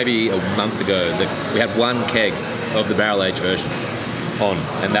I think maybe a month ago that we had one keg of the barrel age version on,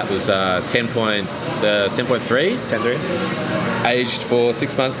 and that was 10.3, 10.3, aged for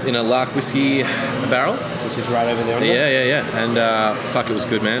 6 months in a Lark whiskey barrel, which is right over there. Yeah, and fuck, it was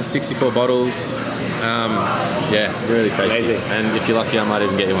good, man. 64 bottles. Really tasty. Amazing. And if you're lucky, I might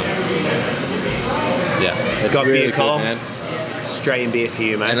even get you one. Yeah, it's got really beer, Cole. man. Australian beer for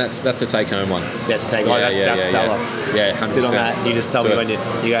you, man. And that's a take home one. That's a take home. That's seller. Yeah, 100%. Sit on that. You just tell me when you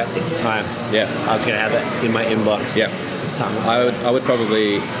go. It's time. Yeah, I was gonna have it in my inbox. Yeah, it's time. I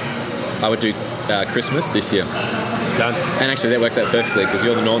would do Christmas this year. Done. And actually, that works out perfectly because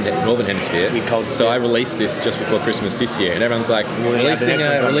you're the northern hemisphere. So I released this just before Christmas this year, and everyone's like,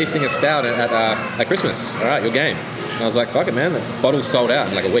 releasing a stout at Christmas. All right, your game. And I was like, fuck it, man. The bottle's sold out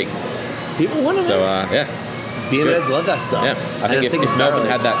in like a week. People want it. So beer nerds love that stuff. Yeah, I think if Melbourne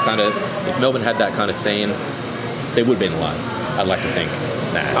had that kind of scene, there would be a line. I'd like to think.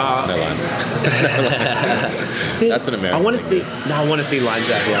 Nah, no line. That's an American. I want to see lines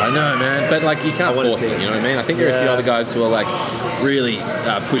out here. I know, man, but like you can't force it. You know what I mean? I think there are a few other guys who are like really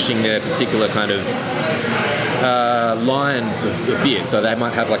pushing their particular kind of lines of beer. So they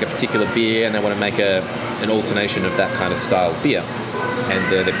might have like a particular beer, and they want to make an alternation of that kind of style beer. And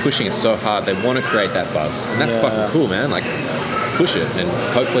they're pushing it so hard, they want to create that buzz. And that's fucking cool, man. Like, push it, and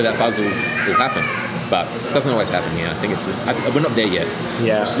hopefully that buzz will happen. But it doesn't always happen here. I think it's just, we're not there yet.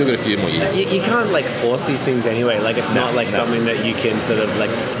 Yeah. We've still got a few more years. You can't, like, force these things anyway. Like, it's not like something that you can sort of,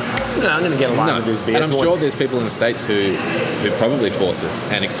 like, I'm going to get a line with this beer. And I'm sure there's people in the States who probably force it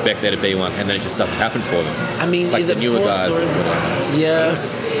and expect there to be one, and then it just doesn't happen for them. I mean, like is the it newer guys or whatever. Yeah.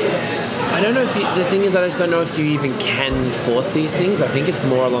 I don't know if the thing is, I just don't know if you even can force these things. I think it's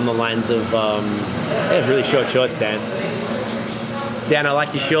more along the lines of really short shorts, Dan. Dan, I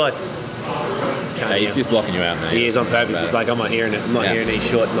like your shorts. Yeah, he's just blocking you out, mate. He is on purpose. He's like, I'm not hearing it. I'm not hearing any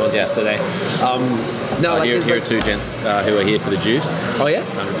short nonsense today. Here are two gents who are here for the juice. Oh yeah,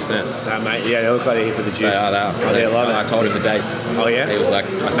 100%. No, mate. Yeah, they look like they're here for the juice. They are. I love it. I told him the date. Oh yeah. He was like,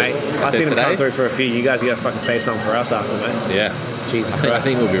 I seen him come through for a few. You guys got to fucking say something for us after, mate. Yeah. Jesus I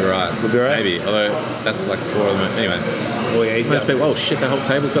think we'll be right. We'll be right. Maybe. Although that's like 4 of them. Anyway. Oh yeah, he's most people. Oh shit, the whole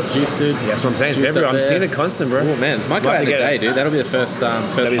table's got juice, dude. Yeah, that's what I'm saying. It's everywhere. I'm seeing it constant, bro. Oh man, it's my guy in a day, dude. That'll be the first time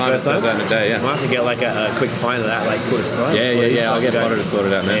it sells out in a day. Yeah. Might have to get like a quick pint of that, like put aside. Yeah. I'll get Potter to sort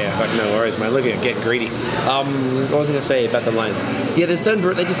it out, man. Yeah, fuck no worries, man. Look at it, getting greedy. What was I gonna say about the lines? Yeah, there's certain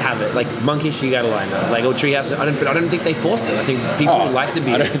they just have it. Like Monkish, you got a line. Like Old Treehouse, I don't think they forced it. I think people like the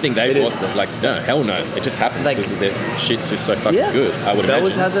beer. I don't think they forced it. Like no, hell no. It just happens because their shit's just so fucking good. I would imagine.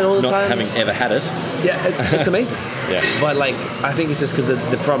 Bell's has it all the time. Not having ever had it. Yeah, it's amazing. Yeah. But like, I think it's just because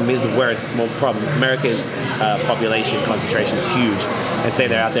the problem is where it's more problem. America's population concentration is huge. And say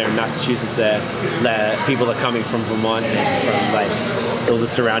they're out there in Massachusetts, the people are coming from Vermont and from like all the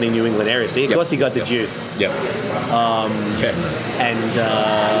surrounding New England areas. So of course you got the juice. Yep.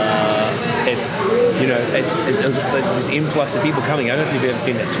 It's it's this influx of people coming. I don't know if you've ever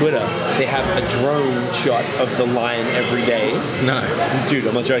seen that Twitter. They have a drone shot of the lion every day. No, dude,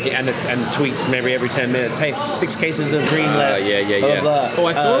 I'm not joking. And tweets maybe every 10 minutes. Hey, 6 cases of green left. Yeah. Blah, blah. Oh,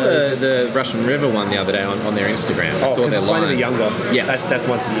 I saw the Russian River one the other day on their Instagram. I saw their line. Pliny the Younger. Yeah, that's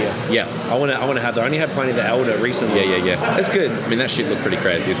once a year. Yeah, I want to have that. I only had Pliny the Elder recently. Yeah. That's good. I mean, that shit looked pretty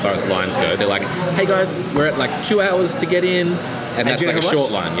crazy as far as lines go. They're like, hey guys, we're at like 2 hours to get in, and that's like a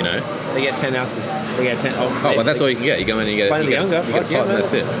short line, you know. They get 10 ounces. They get 10. Well, that's all you can get. You go in and you get Pliny the Younger. You get a pot, and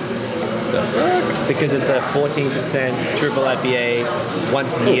that's it. The fuck? Because it's a 14% triple IPA,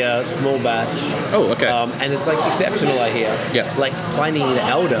 once a year, small batch. Oh, okay. And it's like exceptional, I hear. Yeah. Like Pliny the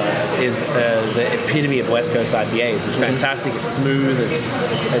Elder is the epitome of West Coast IPAs. It's fantastic. It's smooth. It's.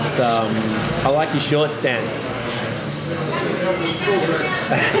 I like your shorts, Dan.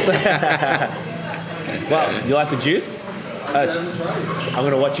 Well, you like the juice? I'm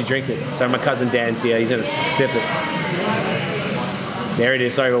going to watch you drink it. So my cousin Dan's here. He's going to sip it. There it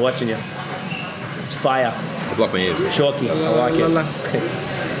is. Sorry, we're watching you. It's fire. I block my ears. Chalky. I like it.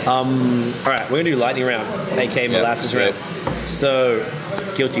 All right, we're going to do lightning round, aka molasses round. So,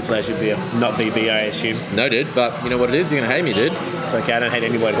 guilty pleasure beer. Not BB, I assume. No, dude. But you know what it is? You're going to hate me, dude. It's okay. I don't hate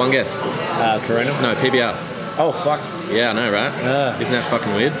anybody. One guess. Corona? No, PBR. Oh, fuck. Yeah, I know, right? Isn't that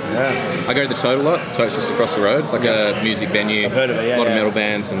fucking weird? Yeah. I go to the Toad a lot. Toad's just across the road. It's like a music venue. I've heard of it, a lot of metal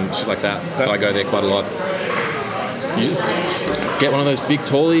bands and shit like that. So I go there quite a lot. You just get one of those big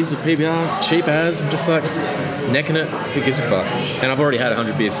tallies of PBR, cheap as. I'm just like necking it. Who gives a fuck? And I've already had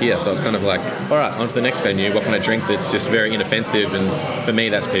 100 beers here, so it's kind of like, all right, on to the next venue. What can I drink that's just very inoffensive? And for me,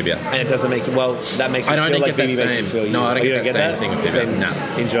 that's PBR. And it doesn't make you, well, that makes me I don't feel get like that BB makes same. you feel you. No, I don't You get that same thing with PBR. Then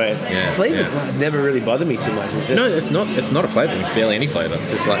No. enjoy it. Yeah, Flavor's yeah. never really bothered me too much. It's just No, it's not. It's not a flavour. It's barely any flavour.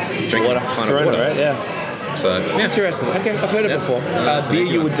 It's just like drinking water. a It's pint of Corona, water. right? Yeah. So yeah. Interesting. Okay, I've heard it Yeah. before. That's an Beer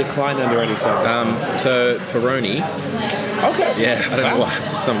easy you one. would decline under any circumstances. So Peroni. Okay. Yeah, I don't know why.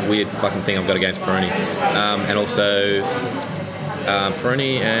 Just some weird fucking thing I've got against Peroni. And also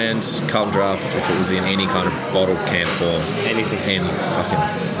Peroni and Carlton Draft, if it was in any kind of bottled can form. Anything. And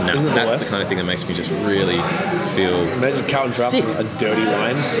fucking no. Isn't it the That's the worst? kind of thing that makes me just really feel. Imagine Carlton Draft Sick. with a dirty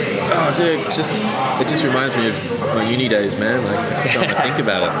line. Oh, dude, it just reminds me of my uni days, man. Like, I just don't want to think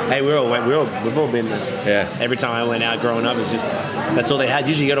about it. Hey, we've all been there. Yeah. Every time I went out growing up, it's just that's all they had.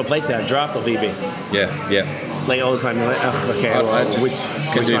 Usually, you go to a place that had Draft or VB. Yeah. Like all the time, you're like, oh, okay. I Well, just which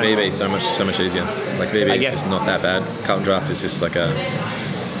can do one? VB so much easier. Like VB I is guess- just not that bad. Carlton Draft is just like a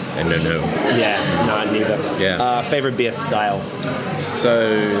no. Yeah, no, neither. Yeah. Favorite beer style. So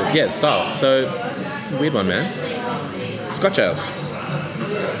yeah, style. So it's a weird one, man. Scotch ales.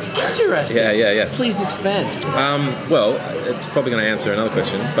 Interesting. Yeah. Please expand. Well, it's probably going to answer another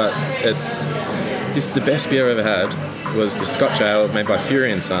question, but it's the best beer I ever had was the Scotch ale made by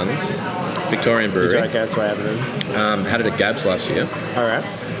Fury and Sons, Victorian brewery. Okay, that's what happened. Had it at Gabs last year. All right.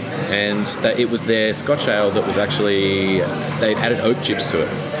 And it was their Scotch ale that was actually they'd added oak chips to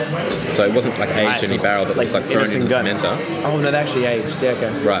it, so it wasn't like aged in any barrel, but it was like thrown in the fermenter. Oh no, they actually aged. Yeah,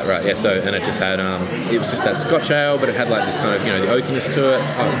 okay. Right, yeah. So and it just had it was just that Scotch ale, but it had like this kind of the oakiness to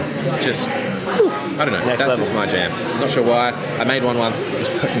it. Just I don't know. Next That's level. just my jam. Not sure why. I made one once. It was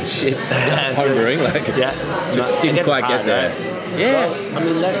fucking shit. Home brewing, like just I didn't guess quite it's get hard, there. right? Yeah. Well, I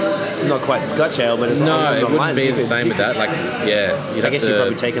mean, that's not quite Scotch ale, but it's No, along it the wouldn't lines. be You the could- same with that. Like, yeah, you'd I have guess to. you've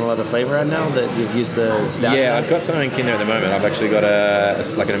probably taken a lot of the flavour out now that you've used the stout. Yeah, I've got something in there at the moment. I've actually got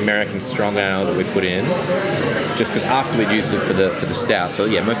like an American strong ale that we put in, just because after we'd used it for the stout. So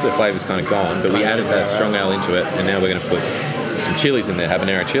yeah, most of the flavour's kind of gone, but we added that strong ale into it, and now we're going to put some chilies in there,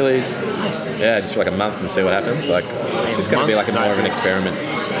 habanero chilies. Nice. Yeah, just for like a month and see what happens. Like, it's just going to be like more of an experiment.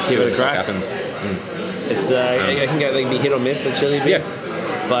 See Give it what a the fuck crack. happens. It's it can get be hit or miss the chili beer.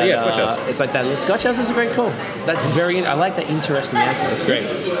 Yeah. But Yeah, Scotch ales. it's like that. Scotch ales is very cool. That's very. I like that interesting answer. That's great.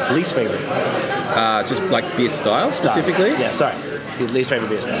 Least favorite Just like beer style specifically. Yeah, sorry. Least favorite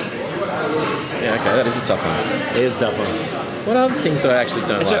beer style. Yeah, okay, that is a tough one. It is tough one. What other things I actually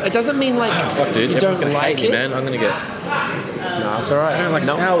don't So like? it doesn't mean like Fuck, dude, you everyone's don't gonna like hate me, it. man. I'm gonna get. No, it's alright. I don't like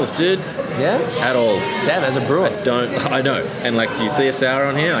no. sours, dude. Yeah. At all. Damn, as a brewer. I know. And like, do you see a sour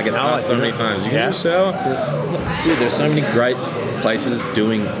on here? I get No, asked I so do many not. times. You Yeah. can do sour? Dude, there's so many great places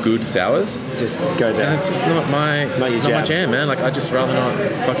doing good sours. Just go And down. it's just not my Not your my jam. jam, man. Like, I'd just rather not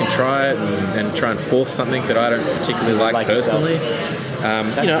fucking try it and try and force something that I don't particularly like yourself. personally.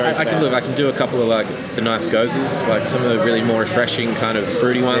 That's very I can fair. I can do a couple of like the nice gozes, like some of the really more refreshing kind of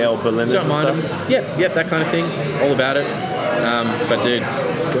fruity ones. Yeah, or Berliners Don't and mind stuff. them. Yep, that kind of thing. All about it. But dude,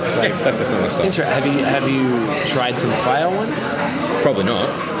 yeah, that's just not my stuff. Have you tried some fire ones? Probably not.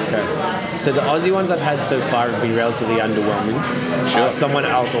 Okay. So the Aussie ones I've had so far have been relatively underwhelming. Sure. Someone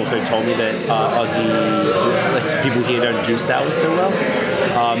else also told me that Aussie, like people here don't do sours so well.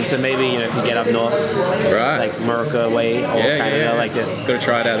 So maybe if you get up north, Right. like Morocco way or Canada, like this. Got to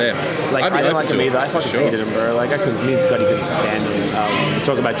try it out there. Like I'd be I don't open like to them it, either. I for fucking sure. hated them, bro. Like me and Scotty couldn't stand them. We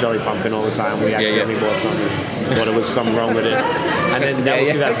talk about Jolly Pumpkin all the time. We accidentally bought something, thought it was something wrong with it, and then that was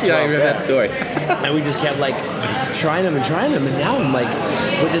 2012. I remember that story. And we just kept like trying them, and now I'm like,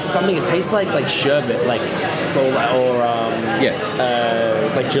 there's something it tastes like sherbet, like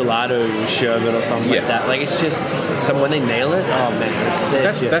like gelato sherbet or something like that. Like it's just when they nail it, oh man,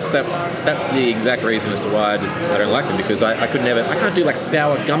 That's the exact reason as to why I don't like them, because I can't do like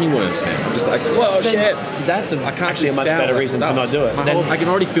sour gummy worms, man. I'm just like, whoa, shit. That's I can't actually do a much sour better reason stuff. to not do it. I can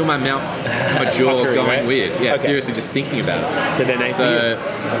already feel my mouth, my jaw Puckering, going right? weird. Yeah, Okay. seriously, just thinking about it. So then So,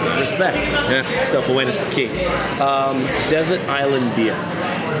 respect. yeah. Self-awareness is key. Desert Island beer.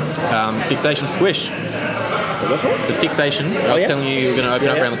 Fixation Squish. What's wrong? The Fixation. I was yeah? telling you were going to open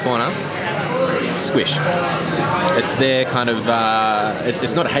up Yeah. around the corner. Squish. It's their kind of.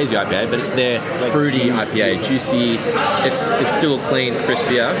 It's not a hazy IPA, but it's their fruity IPA, juicy. It's still clean, crisp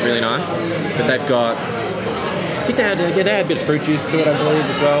beer, really nice. But they've got. I think they had a bit of fruit juice to it, I believe,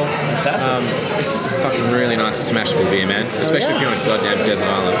 as well. Fantastic. It's just a fucking really nice smashable beer, man. Especially if you're on a goddamn desert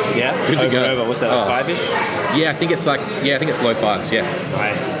island. Yeah. Good to Over go. and over. What's that? Oh. Like 5-ish. Yeah, I think it's low fives. Yeah.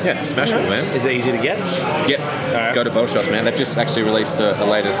 Nice. Yeah, smashable, man. Is it easy to get? Yep. Alright. Go to Bottle Shops, man. They've just actually released their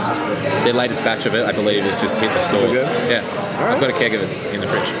latest batch of it, I believe, has just hit the stores. Good? Yeah. I've got a keg of it in the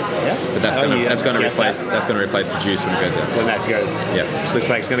fridge. Yeah. But that's going to replace the juice when it goes out. When that goes. Yeah. Which looks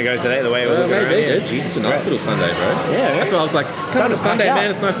like it's going to go today, the way we're looking around maybe, here. dude. Jesus, it's a nice little Sunday, bro. Yeah. That's why I was like, come on a Sunday, man.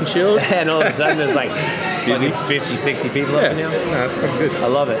 It's nice and chilled. And all of a sudden there's like 50, 60 people up in here. No, it's fucking good. I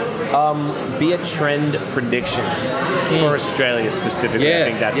love it. Beer trend predictions for Australia specifically. I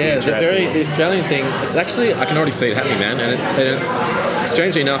think that's interesting. The Australian thing. It's actually, I can already see it happening, man, and it's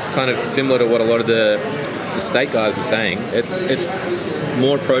strangely enough kind of similar to what a lot of the state guys are saying. It's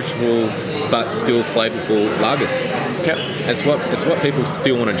more approachable but still flavorful lagers. Okay. It's what people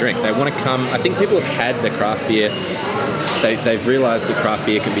still want to drink. They want to come. I think people have had the craft beer. They've realised that craft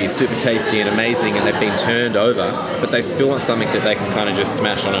beer can be super tasty and amazing, and they've been turned over, but they still want something that they can kind of just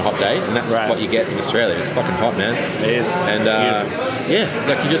smash on a hot day, and that's what you get in Australia. It's fucking hot, man. It is. And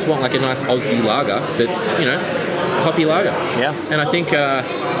like you just want like a nice Aussie lager that's, you know, a hoppy lager. Yeah. And I think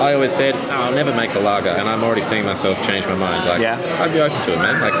I always said, I'll never make a lager, and I'm already seeing myself change my mind. Like, I'd be open to it,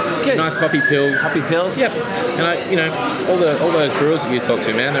 man. Like nice hoppy pills. Hoppy pills. Yep. And all those brewers that you talk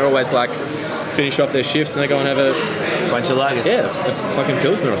to, man, they're always like finish off their shifts and they go and have a bunch of lagers. Yeah, a fucking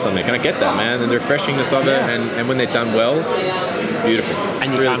pilsner or something. And I get that, man. And the refreshingness of it, and when they're done well, beautiful.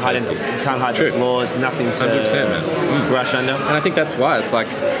 And you really can't hide the flaws, nothing to 100%, man. brush under. And I think that's why it's like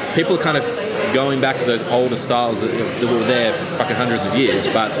people are kind of going back to those older styles that were there for fucking hundreds of years,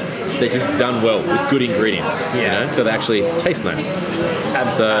 but they're just done well with good ingredients. You know? So they actually taste nice.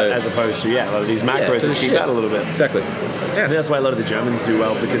 As opposed to a lot of these macros that cheap out a little bit. Exactly. I think that's why a lot of the Germans do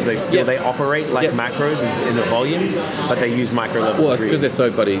well, because they operate like macros in the volumes, but they use micro level. Well, it's because they're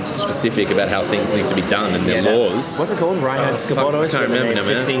so bloody specific about how things need to be done and their laws. What's it called? Reinheitsgebot? I can't remember now,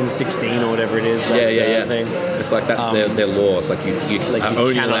 man. 15, 16 or whatever it is. Thing. It's like that's their laws. Like you are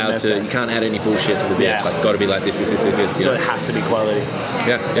only allowed to. You can't add any bullshit to the beer. It's like got to be like this. So it has to be quality.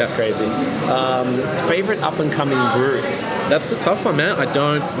 Yeah. That's crazy. Favorite up and coming breweries? That's a tough one, man. I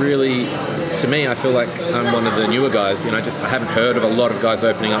don't really. To me, I feel like I'm one of the newer guys. You know, I haven't heard of a lot of guys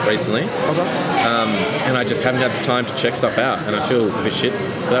opening up recently. Okay. And I just haven't had the time to check stuff out, and I feel a bit shit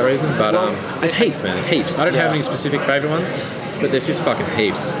for that reason. But there's heaps, man. There's heaps. I don't have any specific favourite ones, but there's just fucking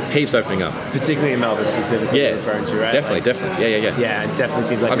heaps opening up. Particularly in Melbourne, specifically. Yeah, referring to, right? Definitely. Yeah. Yeah, it definitely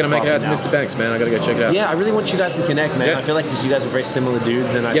seems like. I'm gonna make it out to Mr. Banks, man. I gotta go check it out. Yeah, I really want you guys to connect, man. Yeah. I feel like because you guys are very similar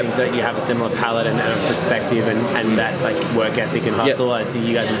dudes, and I think that you have a similar palate and perspective and that like work ethic and hustle. I think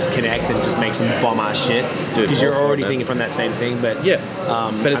you guys need to connect and just make some bomb ass shit because you're already thinking from that same thing. But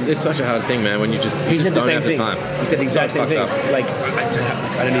but it's such a hard thing, man. When you just don't have the time. He said the exact same thing. Like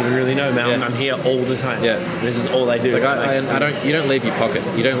I don't even really know, man. Yeah. I'm here all the time. Yeah, this is all I do. Like you don't leave your pocket.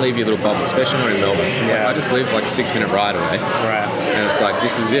 You don't leave your little bubble, especially when you're in Melbourne. It's like I just live like a 6-minute ride away. Right. And it's like,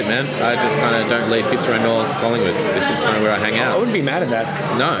 this is it, man. I just kind of don't leave Fitzroy North, Collingwood. This is kind of where I hang out. I wouldn't be mad at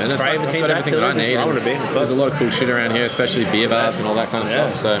that. No, and it's like, I've got everything that I need. There's a lot of cool shit around here, especially beer bars and all that kind of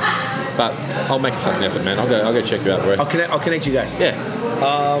stuff. So, but I'll make a fucking effort, man. I'll go check you out, bro. I'll connect you guys. Yeah.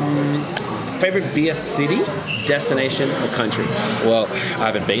 Favorite beer city, destination, or country? Well, I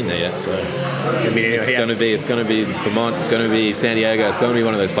haven't been there yet, so it's going to be Vermont. It's going to be San Diego. It's going to be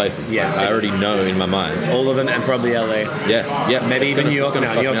one of those places. Yeah, I already know in my mind. All of them, and probably LA. Yeah. Maybe even New York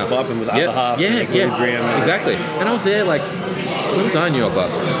now. New York's popping with Other Half. Yeah. Exactly. And I was there like, when was I in New York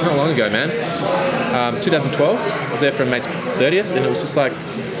last? Not long ago, man. 2012. I was there for a mate's 30th, and it was just like,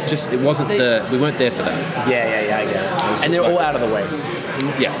 we weren't there for that. Yeah, I get it. And they're all out of the way.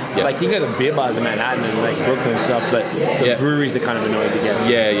 Yeah. Like you can go to beer bars in Manhattan and like Brooklyn and stuff, but the breweries are kind of annoying to get to.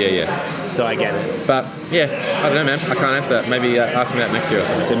 Yeah. So I get it. But I don't know, man. I can't answer that. Maybe ask me that next year or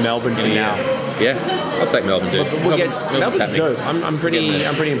something. So Melbourne for now. Yeah, I'll take Melbourne, dude. Melbourne's dope. I'm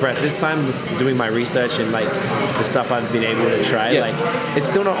pretty impressed. This time with doing my research and like the stuff I've been able to try, like it's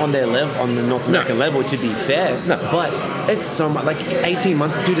still not on their level, on the North American level, to be fair. No. But it's so much. Like 18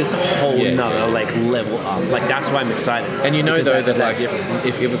 months, dude, it's a whole nother like level up. Like that's why I'm excited. And you know though that like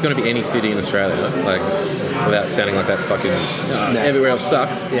if it was going to be any city in Australia, like without sounding like that fucking everywhere else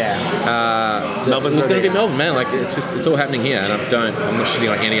sucks. It was going to be Melbourne, man. Like it's all happening here, and I'm not shitting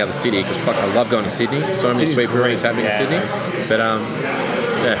like any other city because fuck, I love going to Sydney. So many sweet breweries happening in Sydney, but I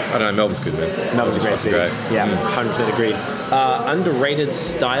don't know. Melbourne's good, man. Melbourne's a great city. Yeah, 100% agreed. Underrated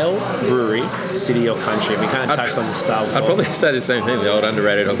style brewery, city or country? We kind of touched on the style before. I'd probably say the same thing. The old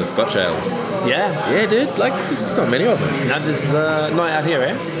underrated on the Scotch ales. Yeah, dude. Like this is not many of them. No, this is not out here,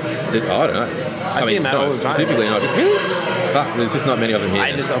 eh? I don't know. I see them out all the time. Specifically, not. Really? Fuck, there's just not many of them here.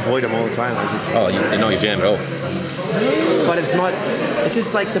 I just avoid them all the time. You're not your jam at all. But it's It's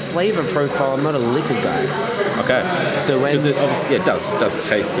just like the flavor profile. I'm not a liquor guy. Okay. So when Because it obviously it does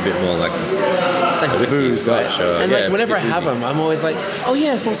taste a bit more like like whiskey, booze, right? Scotch, And like whenever I a bit have boozy. them, I'm always like, oh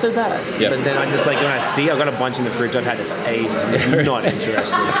yeah, it's not so bad. Yep. But then I just like when I see, I've got a bunch in the fridge. I've had it for ages. I'm just not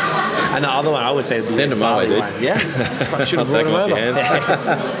interested. And the other one, I would say, is the Send 'em my way, barley dude. wine. Yeah, I should I'll have brought take 'em them off over. your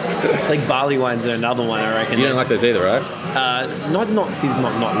hands. Like barley wines are another one, I reckon. You don't like those either, right? Not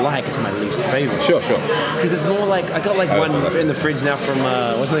like. It's my least favorite. Sure. Because it's more like I got like Oh, one so in the fridge now from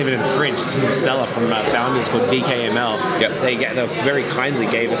well, it's not even in the fridge, it's in the cellar from Founders called DKML. Yep. They very kindly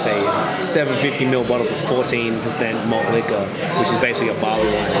gave us a 750ml bottle of 14% malt liquor, which is basically a barley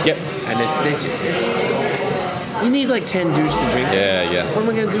wine. Yep. And it's you need like 10 dudes to drink. Yeah. What am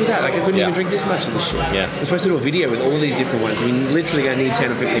I going to do with that? Like I couldn't Yeah. even drink this much of this shit. Yeah. We're supposed to do a video with all these different ones. I mean, literally going to need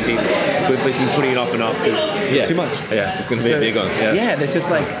 10 or 15 people. We've been putting it off and off because it's too much. Yeah, it's just going to be a big one. Yeah. It's just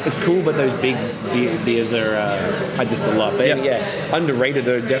like it's cool, but those big beers are just a lot. But Yeah. underrated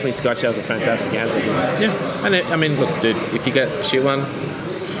though. Definitely Scotch ales are fantastic answer. Yeah. And I mean, look, dude, if you get a shit one,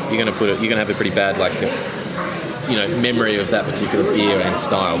 you're gonna have a pretty bad memory of that particular beer and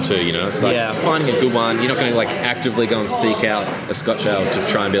style too. It's like finding a good one. You're not going to like actively go and seek out a Scotch ale to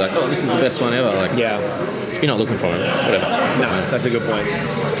try and be like, oh, this is the best one ever. Like, if you're not looking for it, whatever. No, that's a good point.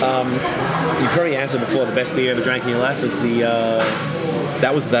 You probably answered before. The best beer you ever drank in your life was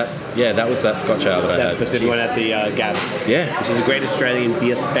That was that Scotch ale that I that had. specific one at the Gabs. Yeah. Which is a great Australian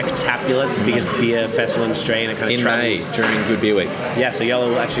beer spectacular. It's the biggest beer festival in Australia, and it kind of In May travels. during Good Beer Week. Yeah, so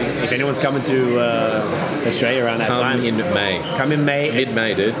y'all actually, if anyone's coming to Australia around that Come time, in May. come in May.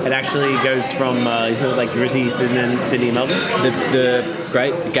 Mid-May, dude. It actually goes from, isn't it like Grizzy, Sydney, and Melbourne? The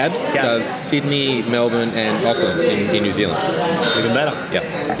great Gabs does Sydney, Melbourne, and Auckland in New Zealand. Even better.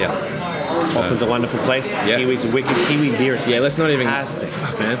 Yeah. Auckland's a wonderful place. Yeah. Kiwi's a wicked Kiwi beer. Is Yeah, let's not even. fantastic.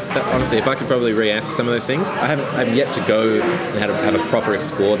 Fuck, man. Honestly, if I could probably re-answer some of those things, I haven't yet to go and have a proper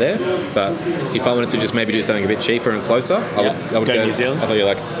explore there. But if I wanted to just maybe do something a bit cheaper and closer, I would Go go to New Zealand? I thought you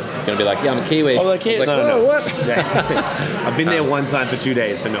were going to be like, yeah, I'm a Kiwi. Oh, like, I was like, no. "Whoa, what? Yeah. I've been there one time for 2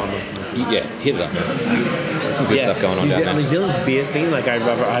 days, so no, I'm not. Yeah, hit it up, man. There's some good stuff going on down there. New Zealand's beer scene, like I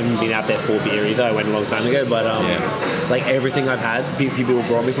haven't been out there for beer either. I went a long time ago, but like everything I've had, a few people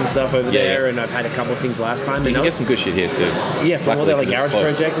brought me some stuff over there, and I've had a couple of things last time. You can get some good shit here too. Yeah, from all their like Garage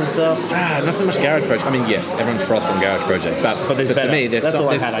Project and stuff. Not so much Garage Project. I mean, yes, everyone froths on Garage Project, but there's to better. me, That's all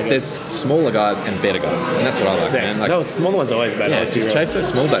I've had, I guess. there's smaller guys and better guys, and that's what I like, Sick. man. Like, No, the smaller ones are always better. yeah, let's be just real. chase those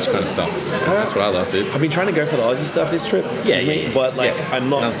small batch kind of stuff. That's what I love, dude. I've been trying to go for the Aussie stuff this trip. But like I'm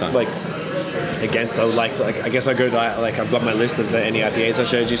Another not time. like against. I would like to, I guess I go like I've got my list of the NEIPAs I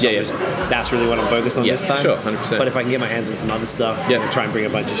showed you. So that's really what I'm focused on this time. Sure, 100%. But if I can get my hands on some other stuff, Yeah. try and bring a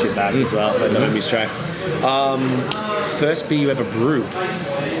bunch of shit back as well. But don't be try. First beer you ever brewed?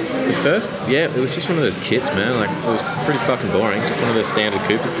 The first, it was just one of those kits, man. Like, it was pretty fucking boring. Just one of those standard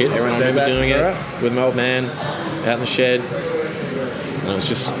Cooper's kits. Everyone I says remember that, doing is it that right? with my old man out in the shed. And it was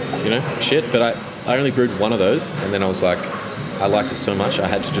just, shit. But I only brewed one of those, and then I was like, I liked it so much, I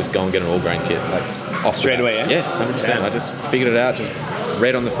had to just go and get an all-grain kit. Like, off Straight the bat. away, yeah? Yeah, 100%. Damn. I just figured it out, just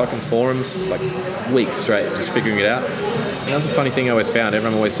read on the fucking forums, like, weeks straight, just figuring it out. And that was a funny thing I always found.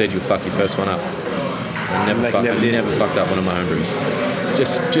 Everyone always said, you'll fuck your first one up. I never fucked up one of my homebrews.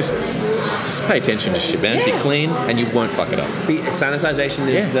 Just pay attention to shit, man. Be clean, and you won't fuck it up. Sanitization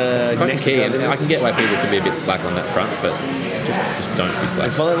is it's the fucking next key. to And I can get why people can be a bit slack on that front, but just don't be slack. I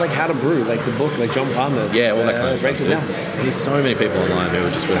follow like How to Brew, like the book, like John Palmer. Yeah, all that kind of stuff. breaks it dude. down. There's so many people online who are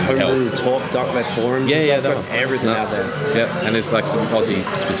just willing to help. Homebrew talk, like forums. and stuff, that got one. everything out Nuts. there. Yeah, and there's like some Aussie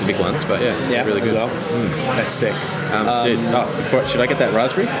specific ones, but really good. as well. That's sick. Dude, should I get that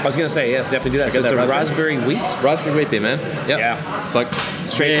raspberry? I was gonna say yes, definitely do that. So Get it's that a raspberry. raspberry wheat. Raspberry wheat beer, man. Yep. Yeah. It's like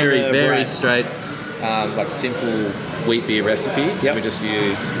Straight from the very variety. straight, like simple wheat beer recipe. Yep. We just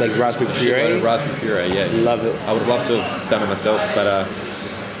use Like raspberry a shitload puree? of raspberry puree. Yeah, Love it. I would love to have done it myself, but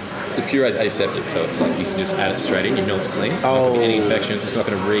the puree is aseptic, so it's like you can just add it straight in. You know it's clean. Not gonna be any infections. It's not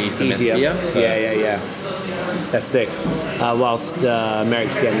going to re-ferment Easier. beer. So. Yeah. That's sick. Whilst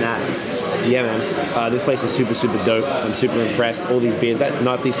Merrick's getting that. Yeah, man. This place is super, super dope. I'm super impressed. All these beers. That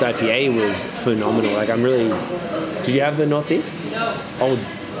Northeast IPA was phenomenal. Like, I'm really... Did you have the Northeast? Oh,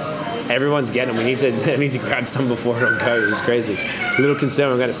 everyone's getting them. I need to grab some before it all goes. It's crazy. A little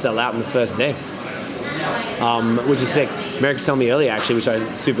concerned we're going to sell out on the first day. Which is sick. Merrick was telling me earlier, actually, which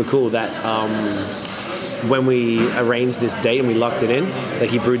is super cool, that when we arranged this date and we locked it in, like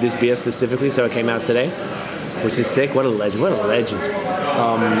he brewed this beer specifically, so it came out today, which is sick. What a legend!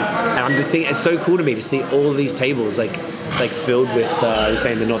 And I'm just thinking, it's so cool to me to see all of these tables like filled with you're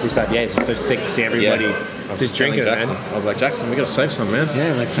saying the Northeast IPAs. It's so sick to see everybody just drinking it, Jackson. man. I was like, Jackson, we got to save some, man.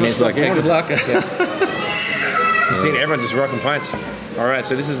 Yeah, like, and he's like, yeah, good luck. You've seen everyone just rocking pints. All right,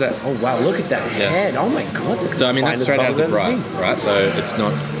 so this is that. Oh wow, look at that head. Oh my god. Look at So I mean, that's finest straight out of the bubbles I've bright, ever seen. right? So it's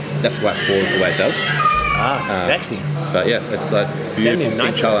not. That's why it pours the way it does. Ah, sexy. But yeah, it's that beautiful Getting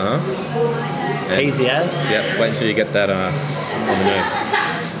pink nitro. colour, huh? Hazy as. Yeah. Wait until you get that on the nose.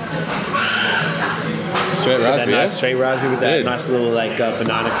 Straight That raspberry. nice yeah? straight raspberry with that Dude. nice little like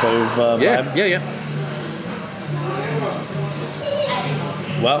banana clove Yeah, vibe. yeah.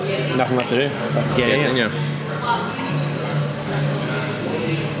 Well, nothing left to do. Get in. Yeah.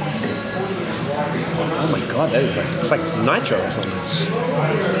 Oh my god, that is like it's nitro or something.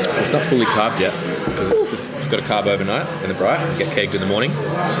 It's not fully carved yet because it's just you've got to carb overnight in the bright and get kegged in the morning.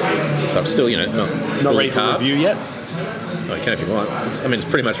 So I'm still, not Not fully ready for carved. review yet. Oh, you can if you want. It's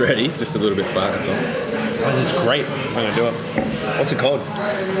pretty much ready. It's just a little bit flat. That's all. Oh, this is great. I'm gonna do it. What's it called?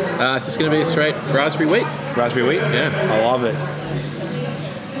 It's just going to be a straight raspberry wheat. Raspberry wheat. Yeah. I love it.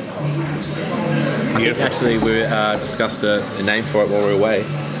 I think actually we discussed a name for it while we were away,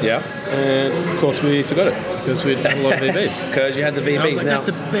 Yeah. and of course we forgot it because we'd had a lot of VBs. Because you had the And I was VBs like, now. that's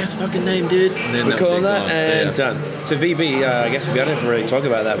the best fucking name, dude. And then We're calling that gone. and So, yeah. done. So VB, I guess we don't have to really talk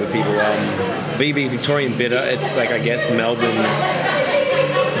about that with people. VB Victorian Bitter. It's like I guess Melbourne's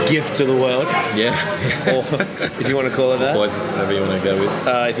gift to the world, Yeah. or if you want to call it that. Poison, whatever you want to go with.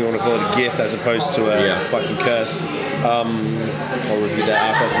 If you want to call it a gift as opposed to a fucking curse. I'll review that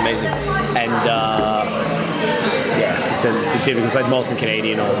after. That's amazing. And yeah, just the typical. It's like Molson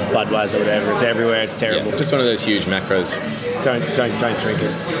Canadian or Budweiser or whatever. It's everywhere. It's terrible. Yeah, just one of those huge macros. Don't drink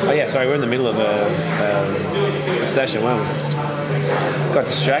it. Oh yeah, sorry, we're in the middle of a session. Wow, got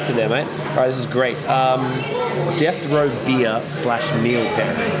distracted there, mate. All right, this is great. Death Row Beer / meal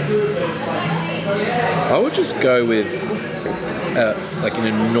pairing. I would just go with like an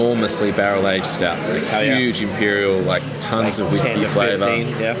enormously barrel-aged stout, like yeah. huge imperial, like tons Like of whiskey 10 to flavour. 15,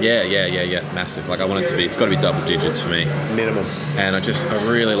 yeah. Yeah, massive. Like I want it to be. It's got to be double digits for me. Minimum. And I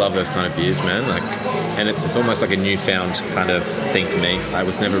really love those kind of beers, man. Like, and it's almost like a newfound kind of thing for me. I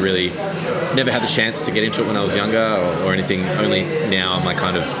was never had the chance to get into it when I was younger or anything. Only now am I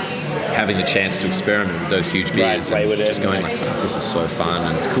kind of having the chance to experiment with those huge beers play and with it just and going like- like, fuck, this is so fun.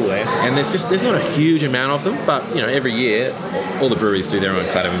 And It's cool, eh? and there's not a huge amount of them, but every year all the breweries do their own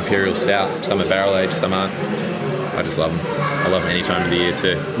kind of imperial stout. Some are barrel aged, some aren't. I just love them. I love them any time of the year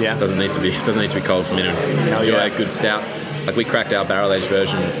too. Yeah. Doesn't need to be cold for me to enjoy yeah. a good stout. Like we cracked our barrel aged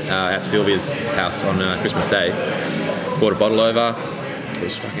version at Sylvia's house on Christmas Day. Brought a bottle over. It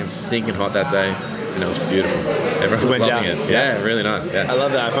was fucking stinking hot that day. And it was beautiful. Everyone was Went loving down. it. Yeah, really nice. I Yeah.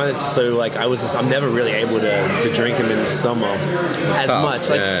 love that. I find it so like I'm never really able to drink them in the summer as tough. much.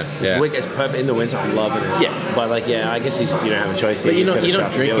 Like Yeah. it's perfect in the winter. I'm loving it. Yeah. But like I guess you don't have a choice. But You just you're gotta not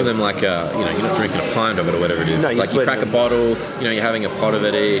shut the drinking deal. them like you're not drinking a pint of it or whatever it is. No, It's you're like you crack a splitting them. bottle, you're having a pot of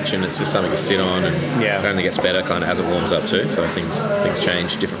it each, and it's just something to sit on, and Yeah. it only gets better kind of as it warms up too. So things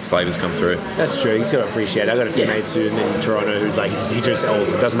change, different flavors come through. That's true. You just gotta appreciate it. I got a few Yeah. mates who in Toronto who like he drinks it all.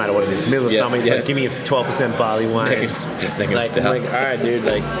 It doesn't matter what it is. Middle of Yeah, summer, he's yeah. like, give me a 12% barley wine. They can Like, stout. I'm like, all right, dude.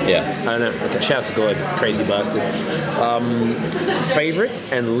 Like, Yeah. I don't know. Like, shouts to God, crazy bastard. Favorite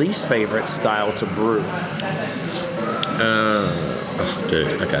and least favorite style to brew. Oh,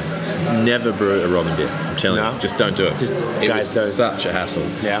 dude, okay. Never brew a Robin beer. I'm telling No? you, just don't do it. Just it guys was don't. such a hassle.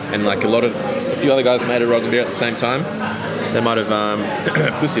 Yeah. And like a few other guys made a Robin beer at the same time. They might have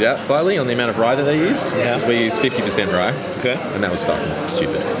pussied out slightly on the amount of rye that they used. Yeah. Because we used 50% rye. Okay. And that was fucking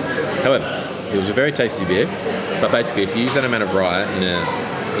stupid. However, it was a very tasty beer. But basically, if you use that amount of rye in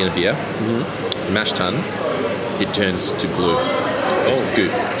a beer, a mash tun, it turns to glue. It's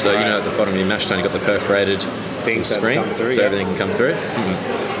goop. So at the bottom of your mash tun, you got the perforated Things that's screen, come through, so yeah. everything can come through.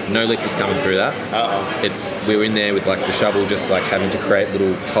 No liquid's coming through that. We were in there with like the shovel, just like having to create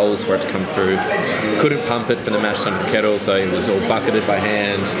little holes for it to come through. Couldn't pump it from the mash tun to the kettle, so it was all bucketed by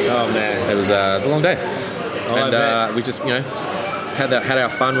hand. Oh man. It was a long day, I bet. and we just had our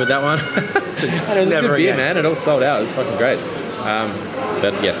fun with that one. And it was a Never good beer, again. man. It all sold out. It was fucking great.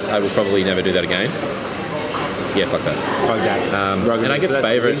 But yes, I will probably never do that again. Yeah, fuck that. Fuck that. Rugged And I beer. guess So that's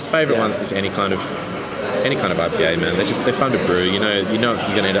favourites yeah. ones is any kind of IPA, man. They're fun to brew. You know you're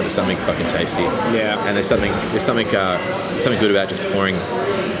gonna end up with something fucking tasty. Yeah. And there's something good about just pouring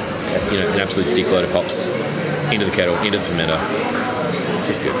an absolute dickload of hops into the kettle, into the fermenter. It's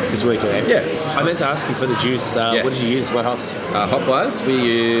just good. It's really good. Eh? Yeah, it's just I meant to ask you for the juice. Yes. What did you use? What hops? Hop wise, we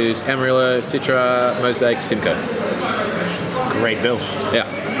use Amarillo, Citra, Mosaic, Simcoe. It's a great bill. Yeah.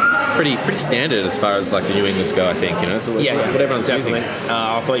 Pretty standard as far as like the New Englands go, I think. It's what everyone's definitely. using.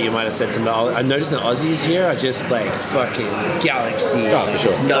 I thought you might have said something. I noticed the Aussies here are just like fucking galaxy. Oh, for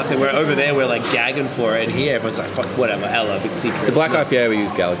sure. It's nothing. We're over there. We're like gagging for it, and here everyone's like, fuck, whatever. Ella, big secret. The black IPA we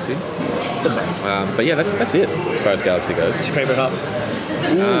use Galaxy. the best. But yeah, that's it as far as Galaxy goes. What's your favorite hop?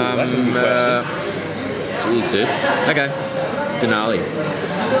 That's a good question. Jeez, dude. Okay. Denali.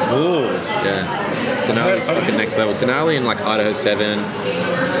 Ooh. Yeah. Denali's fucking next level. Denali and like Idaho 7,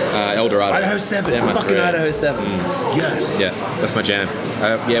 El Dorado. Idaho 7. They're my Fucking three. Idaho 7. Yes. Yeah, that's my jam.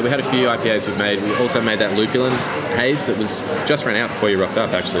 Yeah, we had a few IPAs we've made. We also made that Lupulin haze that was just ran out before you rocked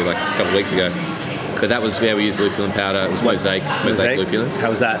up, actually, like a couple of weeks ago. But that was where we used Lupulin powder. It was Mosaic Lupulin. How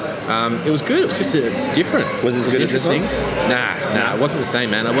was that? It was good. It was just different. Was it as good as this interesting? one? Nah, it wasn't the same,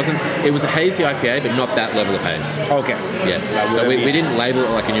 man. It was a hazy IPA, but not that level of haze. Okay. Yeah. So we didn't label it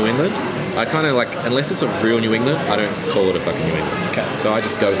like a New England. I kind of like, unless it's a real New England, I don't call it a fucking New England. Okay. So I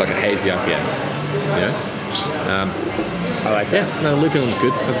just go with like a hazy IPA. Yeah. I like that. Yeah, no, the Lupulin was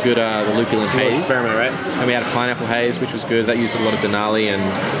good. It was good, the Lupulin haze. Experiment, right? And we had a pineapple haze, which was good. That used a lot of Denali and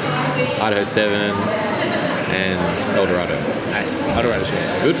Idaho 7 and El Dorado. Nice. Idaho's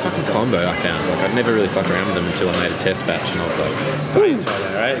good. Good fucking combo, I found. Like, I'd never really fucked around with them until I made a test batch, and I was like, Science right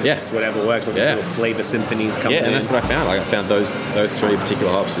there, right? It's Yeah. just whatever works. Like Yeah. these little flavor symphonies come yeah, in. and that's what I found. Like, I found those three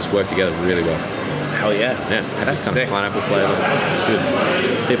particular hops just work together really well. Hell yeah. Yeah, had That's this kind sick. of pineapple flavour. It's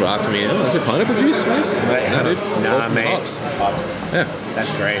good. People asking me, "Oh, is it pineapple juice, Mace?" Right, No, dude. All Nah, from mate. hops. Hops. Yeah. That's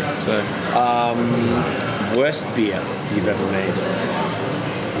great. So Worst beer you've ever made?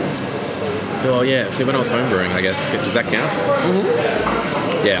 oh yeah. See, when I was homebrewing, I guess, does that count?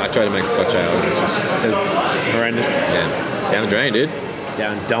 Mm-hmm. Yeah, I tried to make Scotch ale. And it's just It's horrendous. yeah, down the drain, dude.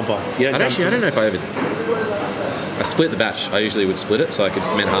 Down dumper. You I don't know if I ever. I split the batch. I usually would split it so I could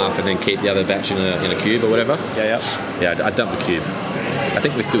ferment half and then keep the other batch in a cube or whatever. Yeah. Yeah, I dumped the cube. I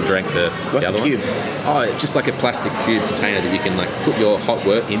think we still drank the What's the other a cube? one. Oh, just like a plastic cube container that you can like put your hot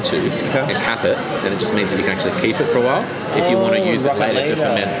work into and cap it, and it just means that you can actually keep it for a while if you want to use it rock it later to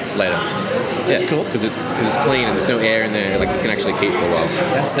later. ferment later. That's yeah, cool. because it's clean and there's no air in there. Like you can actually keep for a while.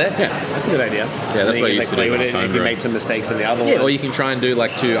 That's it. Yeah. That's a good idea. Yeah, that's Then what I you used can to play do with when it I was if you homebrewing. made some mistakes in the other Yeah, one. or you can try and do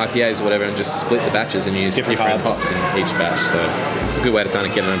like 2 IPAs or whatever and just split the batches and use Different different hops. hops in each batch. So it's a good way to kind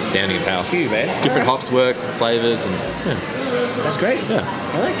of get an understanding of how Cube, eh? different hops works and flavors and That's great. yeah.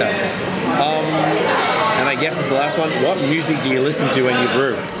 I like that. And I guess it's the last one. What music do you listen to when you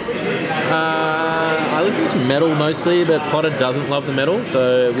brew? I listen to metal mostly, but Potter doesn't love the metal,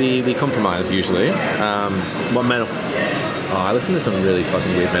 so we compromise usually. What metal? I listen to some really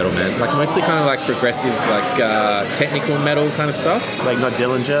fucking weird metal, man. Like mostly kind of like progressive, like technical metal kind of stuff. Like not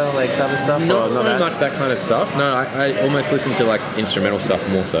Dillinger, like type of stuff? Not or so that? much that kind of stuff. No, I almost listen to like instrumental stuff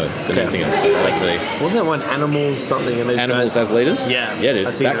more so than anything else. Like the Wasn't that one Animals something? And those Animals guys? as leaders. Yeah. yeah, dude.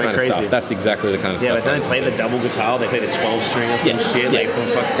 I see That they're kind crazy. of stuff. That's exactly the kind of Yeah, stuff. but I then they play listen the double guitar. They play the 12 string or some shit. Like, oh,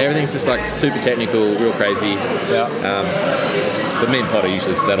 fuck. Everything's just like super technical, real crazy. Yeah. But me and Potter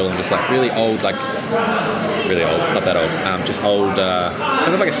usually settle on just like really old, not that old, just old,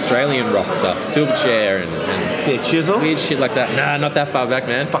 kind of like Australian rock stuff, Silverchair and Yeah, Chisel. weird shit like that. Nah, not that far back,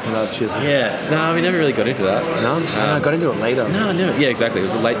 man. Fucking love Chisel. Yeah, no, we never really got into that. No, I got into it later. No, yeah, exactly. It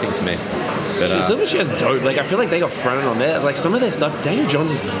was a late thing for me. But, Silverchair's dope. Like I feel like they got fronted on there. Like some of their stuff. Daniel Johns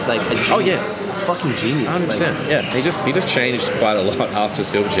is like a genius. Oh, yes. Fucking genius. 100%. Yeah, he just changed quite a lot after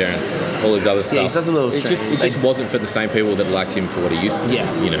Silverchair and all his other stuff. Yeah, he's such a little It just strange. wasn't for the same people that liked him for what he used to.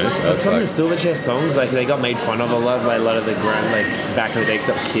 Yeah. You know, so But it's some like, of the Silverchair songs, like they got made fun of a lot by a lot of the grown, like back in the day,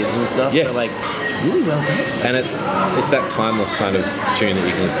 except kids and stuff. Yeah. But like really well done. and it's that timeless kind of tune that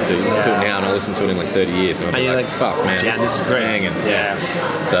you can listen to. You listen to it now, and I'll listen to it in like 30 years, and I'll be And you're like, like, fuck, man, yeah, this is great. banging. Yeah.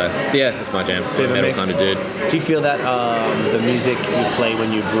 So yeah, that's my jam. Bit of a Metal mix. kind of dude. Do you feel that the music you play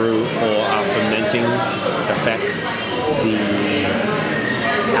when you brew or are fermenting affects the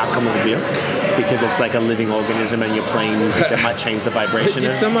outcome of the beer? Because it's like a living organism and you're playing music that might change the vibration.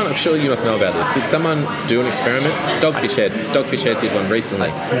 Did someone? I'm sure you must know about this. Did someone do an experiment? Dogfish Head did one recently. I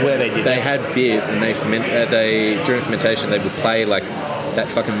swear they did. They had beers and they during fermentation they would play like that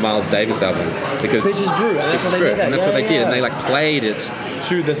fucking Miles Davis album because Bitches Brew, and that's what they did. and that's what they did, and they like played it.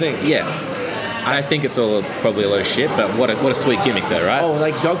 through the thing. Yeah, I think it's all probably a load of shit, but what a sweet gimmick though, right? Oh,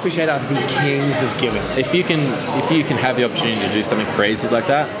 like Dogfish Head are the kings of gimmicks. If you can have the opportunity to do something crazy like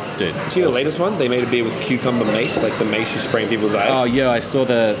that, dude. See the latest one? They made a beer with cucumber mace, like the mace you spray in people's eyes. Oh yeah, I saw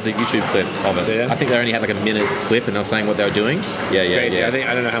the YouTube clip of it. Yeah. I think they only had like a minute clip, and they were saying what they were doing. Yeah, Crazy. yeah.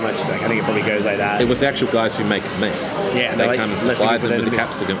 I don't know how much. Like, I think it probably goes like that. It was the actual guys who make mace. Yeah, they like, come and unless you supply can put them that with the in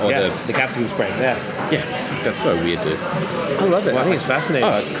capsicum or the capsicum spray. Yeah, yeah. Fuck, that's so weird, dude. I love it. I think it's fascinating.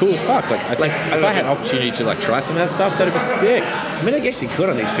 Oh, it's cool as fuck. Like, I think I don't if know I if had it's- opportunity to like try some of that stuff, that'd be sick. I mean, I guess you could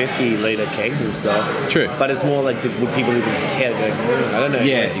on these 50-liter kegs and stuff. True. But it's more like, would people even care? Like, I don't know.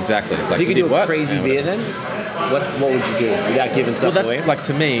 Yeah, exactly. It's like If you could did do a what? crazy Yeah, beer whatever. then, what would you do without giving stuff Well, that's away? like,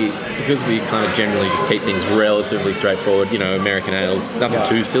 to me, because we kind of generally just keep things relatively straightforward, you know, American ales, nothing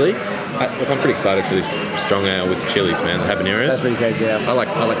too silly. Look, I'm pretty excited for this strong ale with the chilies, man, the habaneros. That's pretty crazy, yeah. I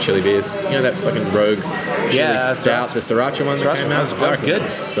like chili beers. You know that fucking Rogue chili Yeah, stout, the Sriracha one that came out? That was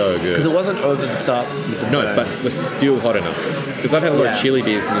good. So good. Because it wasn't over the top. With the No, burn. but it was still hot enough. Because I've had a lot of Yeah. chili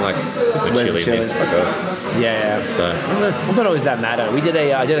beers and you're like, there's no Where's the chili in chili? this, fuck off. Yeah. So, I thought it was that matter. We did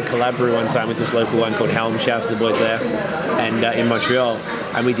I did a collab brew one time with this local one called Helm. Shouts to the boys there, and in Montreal,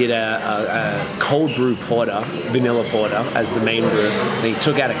 and we did a cold brew porter, vanilla porter, as the main brew. And he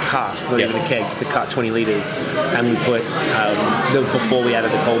took out a cask, not even a keg, just to cut 20 liters, and we put before we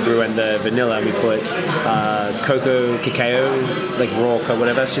added the cold brew and the vanilla, we put cocoa, cacao, like raw,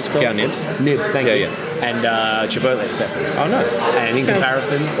 whatever that shit's called. Cacao nibs. Nibs, thank you. Yeah. And chipotle peppers. oh, nice. And in Sounds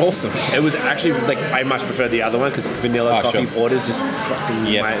comparison, awesome. it was actually like I much prefer the other one because vanilla coffee sure. porter is just fucking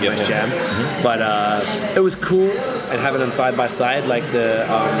my jam. Mm-hmm. But it was cool, and having them side by side, like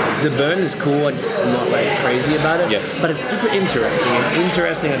the burn is cool. I'm not like crazy about it. Yeah. But it's super interesting. And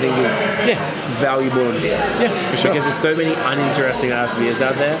interesting, I think, is valuable in beer. Yeah, for sure. Because there's so many uninteresting ass beers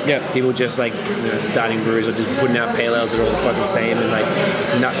out there. Yeah. People just like starting breweries or just putting out pale ales that are all the fucking same and like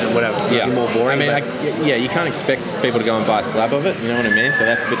nothing, whatever. It's nothing more boring. I mean, you can't expect people to go and buy a slab of it, you know what I mean? So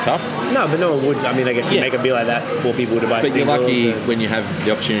that's a bit tough. no one would. I mean, I guess you make a beer like that for people to buy. But you're singles lucky and- when you have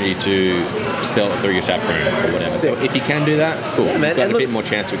the opportunity to sell it through your tap room or whatever. Sick. So if you can do that, cool. Yeah, man. You've got And a look- bit more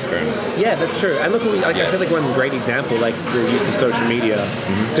chance to experiment. Yeah, that's true. And look, I Yeah. feel like one great example, like the use of social media,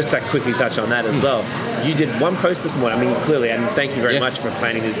 just to quickly touch on that as well. You did one post this morning. I mean, clearly, and thank you very much for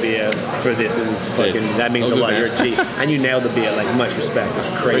planning this beer for this. This is fucking, that means a All good, lot. man. You're a G. And you nailed the beer, like, much respect. It's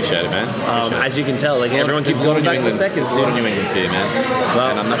crazy. Appreciate it, man. As you can tell, like, everyone keeps There's a lot going of back New for England. seconds. There's a lot of New England's here, man. Well,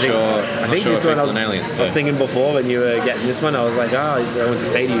 and I'm not sure. I think this one I was thinking before when you were getting this one. I was like, I want to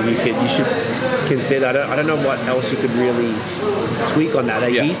say to you, you should consider. I don't know what else you could really tweak on that.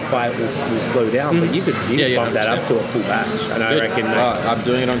 That yeast bite will slow down, but you could bump that up to a full batch. And I reckon. I'm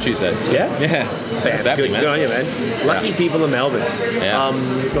doing it on Tuesday. Yeah? Yeah. Bam, Exactly, good, man. good on you, man. Lucky people in Melbourne. Yeah.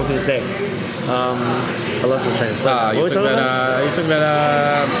 What was I going to say? I lost my train of thought. You're What were we talking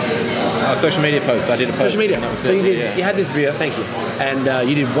about social media posts. I did a post. Social media. and that was So it. you did. Yeah. You had this beer. Thank you. And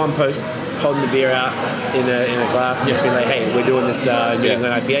you did one post holding the beer out in a glass and just being like, "Hey, we're doing this New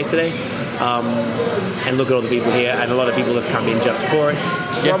England IPA today." And look at all the people here, and a lot of people have come in just for it.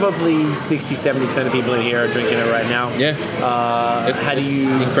 Yeah. Probably 60-70% of people in here are drinking it right now. Yeah. It's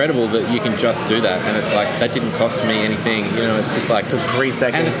incredible that you can just do that, and it's like that didn't cost me anything. You know, it's just like took 3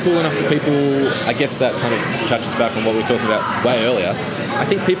 seconds. and it's cool enough that people. I guess that kind of touches back on what we were talking about way earlier. I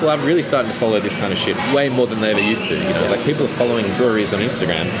think people are really starting to follow this kind of shit way more than they ever used to. You know, like people are following breweries on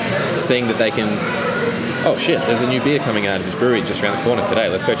Instagram, seeing that they can. Oh shit! There's a new beer coming out of this brewery just around the corner today.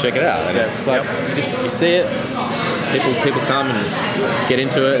 Let's go check it out. And it's just like you see it. People come and get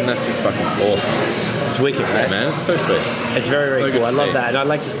into it, and that's just fucking awesome. It's wicked, Yeah, man, it's so sweet. It's very, very So good cool. I to love see. that. And I'd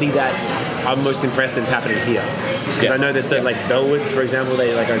like to see that. I'm most impressed that it's happening here. Because I know there's certain, like Bellwoods, for example,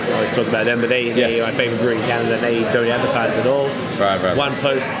 they I always talk about them, but they are my favourite brewery in Canada. They don't advertise at all. Right. One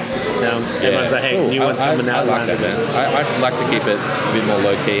post, everyone's like, hey, Cool. new one's coming out. I like that, man. I like to keep it a bit more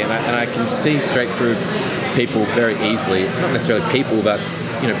low key, and I can see straight through people very easily. Not necessarily people, but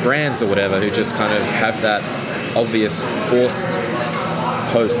brands or whatever who just kind of have that obvious forced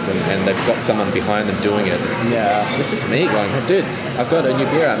posts and they've got someone behind them doing it. It's just me going, hey, dude, I've got a new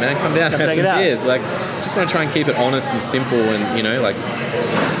beer out, man. Come down and have check some it out. beers. Like, just want to try and keep it honest and simple, and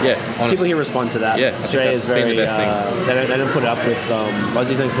honest. People here respond to that. Yeah, I think Australia is that's been very. the best thing. They don't put up with.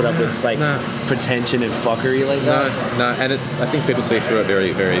 Aussies don't put up with like pretension and fuckery like that. No, and I think people see through it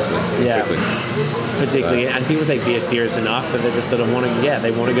very, very easily, Yeah. quickly. Particularly, and people take beer serious enough that they just sort of want to. Yeah,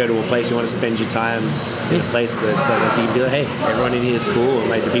 they want to go to a place. You want to spend your time in a place that's like you can be like, hey, everyone in here is cool, and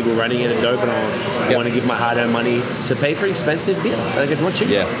like the people running it are dope, and I want to give my hard-earned money to pay for expensive beer. Like it's not cheap.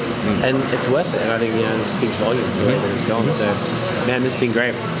 Yeah. And it's worth it. And I think it speaks volumes the way that it's gone. So, man, this has been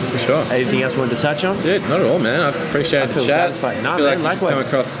great. For sure. Anything else you wanted to touch on? Dude, not at all, man. I appreciate the feel chat. satisfied. No, I feel man, like you just come likewise.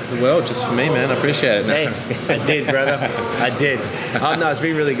 across the world just for me, man. I appreciate it. No, Hey, I did, brother. I did. No, it's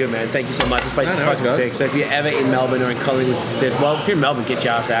been really good, man. Thank you so much. This place is No worries, fucking guys. sick. So if you're ever in Melbourne or in Collingwood specific, well, if you're in Melbourne, get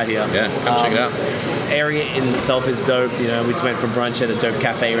your ass out here. Yeah, come check it out. Area in itself is dope. We just went for brunch at a dope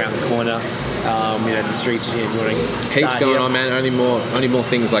cafe around the corner. The streets. You want to Heaps going on, man. Only more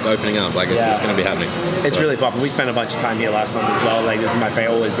things like opening up. Like it's just going to be happening. It's really popping. We spent a bunch of time here last month as well. Like this is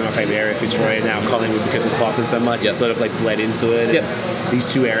always been my favorite area, Fitzroy, and now Collingwood because it's popping so much. It's sort of like bled into it. Yep. And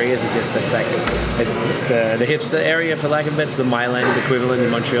these two areas, it's the hipster area for lack of a better. It's the Myland equivalent in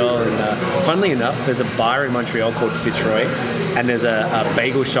Montreal. And funnily enough, there's a bar in Montreal called Fitzroy, and there's a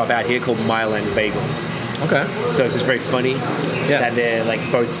bagel shop out here called Myland Bagels. Okay. So it's just very funny that they're like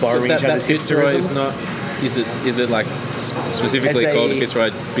both borrowing each other's Fitzroy is historisms. not. Is it like specifically It's called a- a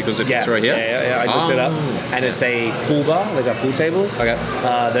Fitzroy because of Fitzroy here? Yeah, I looked it up. And it's a pool bar. They got pool tables. Okay.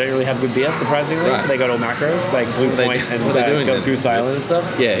 They don't really have good beer, surprisingly. Right. They got all macros, like Blue What are they- Point and what are they doing then? Goose Island and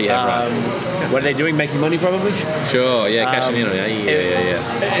stuff. Yeah, right. What are they doing? Making money, probably? Sure, cashing in on it.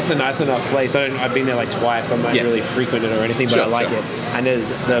 Yeah. It's a nice enough place. I've been there like twice. I'm not Yeah. really frequent it or anything, but Sure, I like sure. it. And there's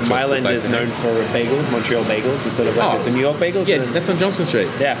the cool Myland place is to known hang. for bagels, Montreal bagels. It's sort of like it's the New York bagels. Yeah, and then- that's on Johnson Street.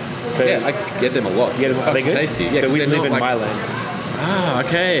 yeah. So Yeah, I get them a lot. you get them, are they Fucking good? tasty. Yeah, so 'cause we they're live not in like, Myland.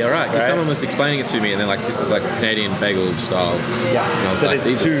 okay, all right. Because Right. someone was explaining it to me, and they're like, "This is like Canadian bagel style." Yeah. And I was So like,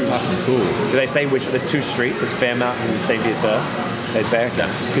 there's "These two- are fucking cool." Do they say which? There's two streets. There's Fairmount and St. Viateur. They'd say okay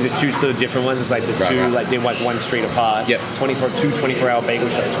because there's two sort of different ones. It's like the two, right. like they're like one street apart. Yep. 24-hour bagel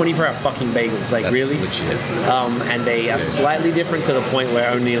shops. 24-hour fucking bagels. Like That's really. legit. And they are slightly different to the point where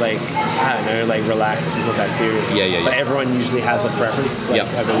only like I don't know, like relax. This is not that serious. Yeah. But everyone usually has a preference like,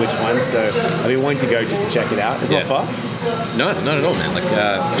 Yep. over which one. So I've been wanting to go just to check it out. It's not Yeah. far. No, not at all, man. Like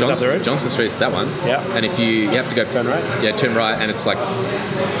up the road? Johnson Street's that one. Yeah. And if you have to go Turn right? Yeah, turn right, and it's like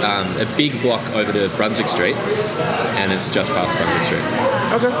a big block over to Brunswick Street, and it's just past Brunswick Street.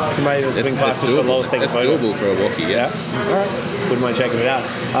 Okay. Somebody will swing past just for Lowe's, take a It's photo. doable for a walkie. Yeah. All right. Wouldn't mind checking it out.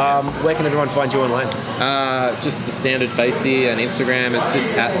 Where can everyone find you online? Just the standard Facey and Instagram. It's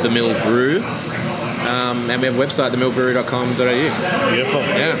just at the Mill Brew. And we have a website, themillbrewery.com.au. Beautiful.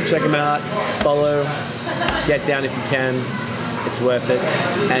 Yeah. Check them out. Follow. Get down if you can. It's worth it.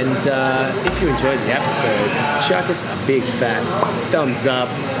 And if you enjoyed the episode, chuck us a big fat thumbs up.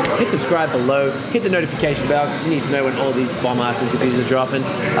 Hit subscribe below. Hit the notification bell because you need to know when all these bomb-ass interviews are dropping.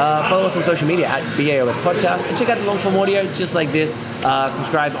 Follow us on social media at BAOS Podcast. And check out the long-form audio just like this.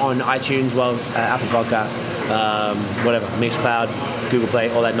 Subscribe on iTunes, Apple Podcasts, whatever, Mixcloud, Google Play,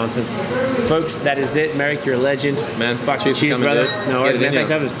 all that nonsense. Folks, that is it. Merrick, you're a legend. Man, Fuck, cheers for cheers, coming, brother. dude. No worries, Get it man. in Thanks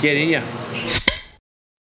ya. for having us. Get in ya.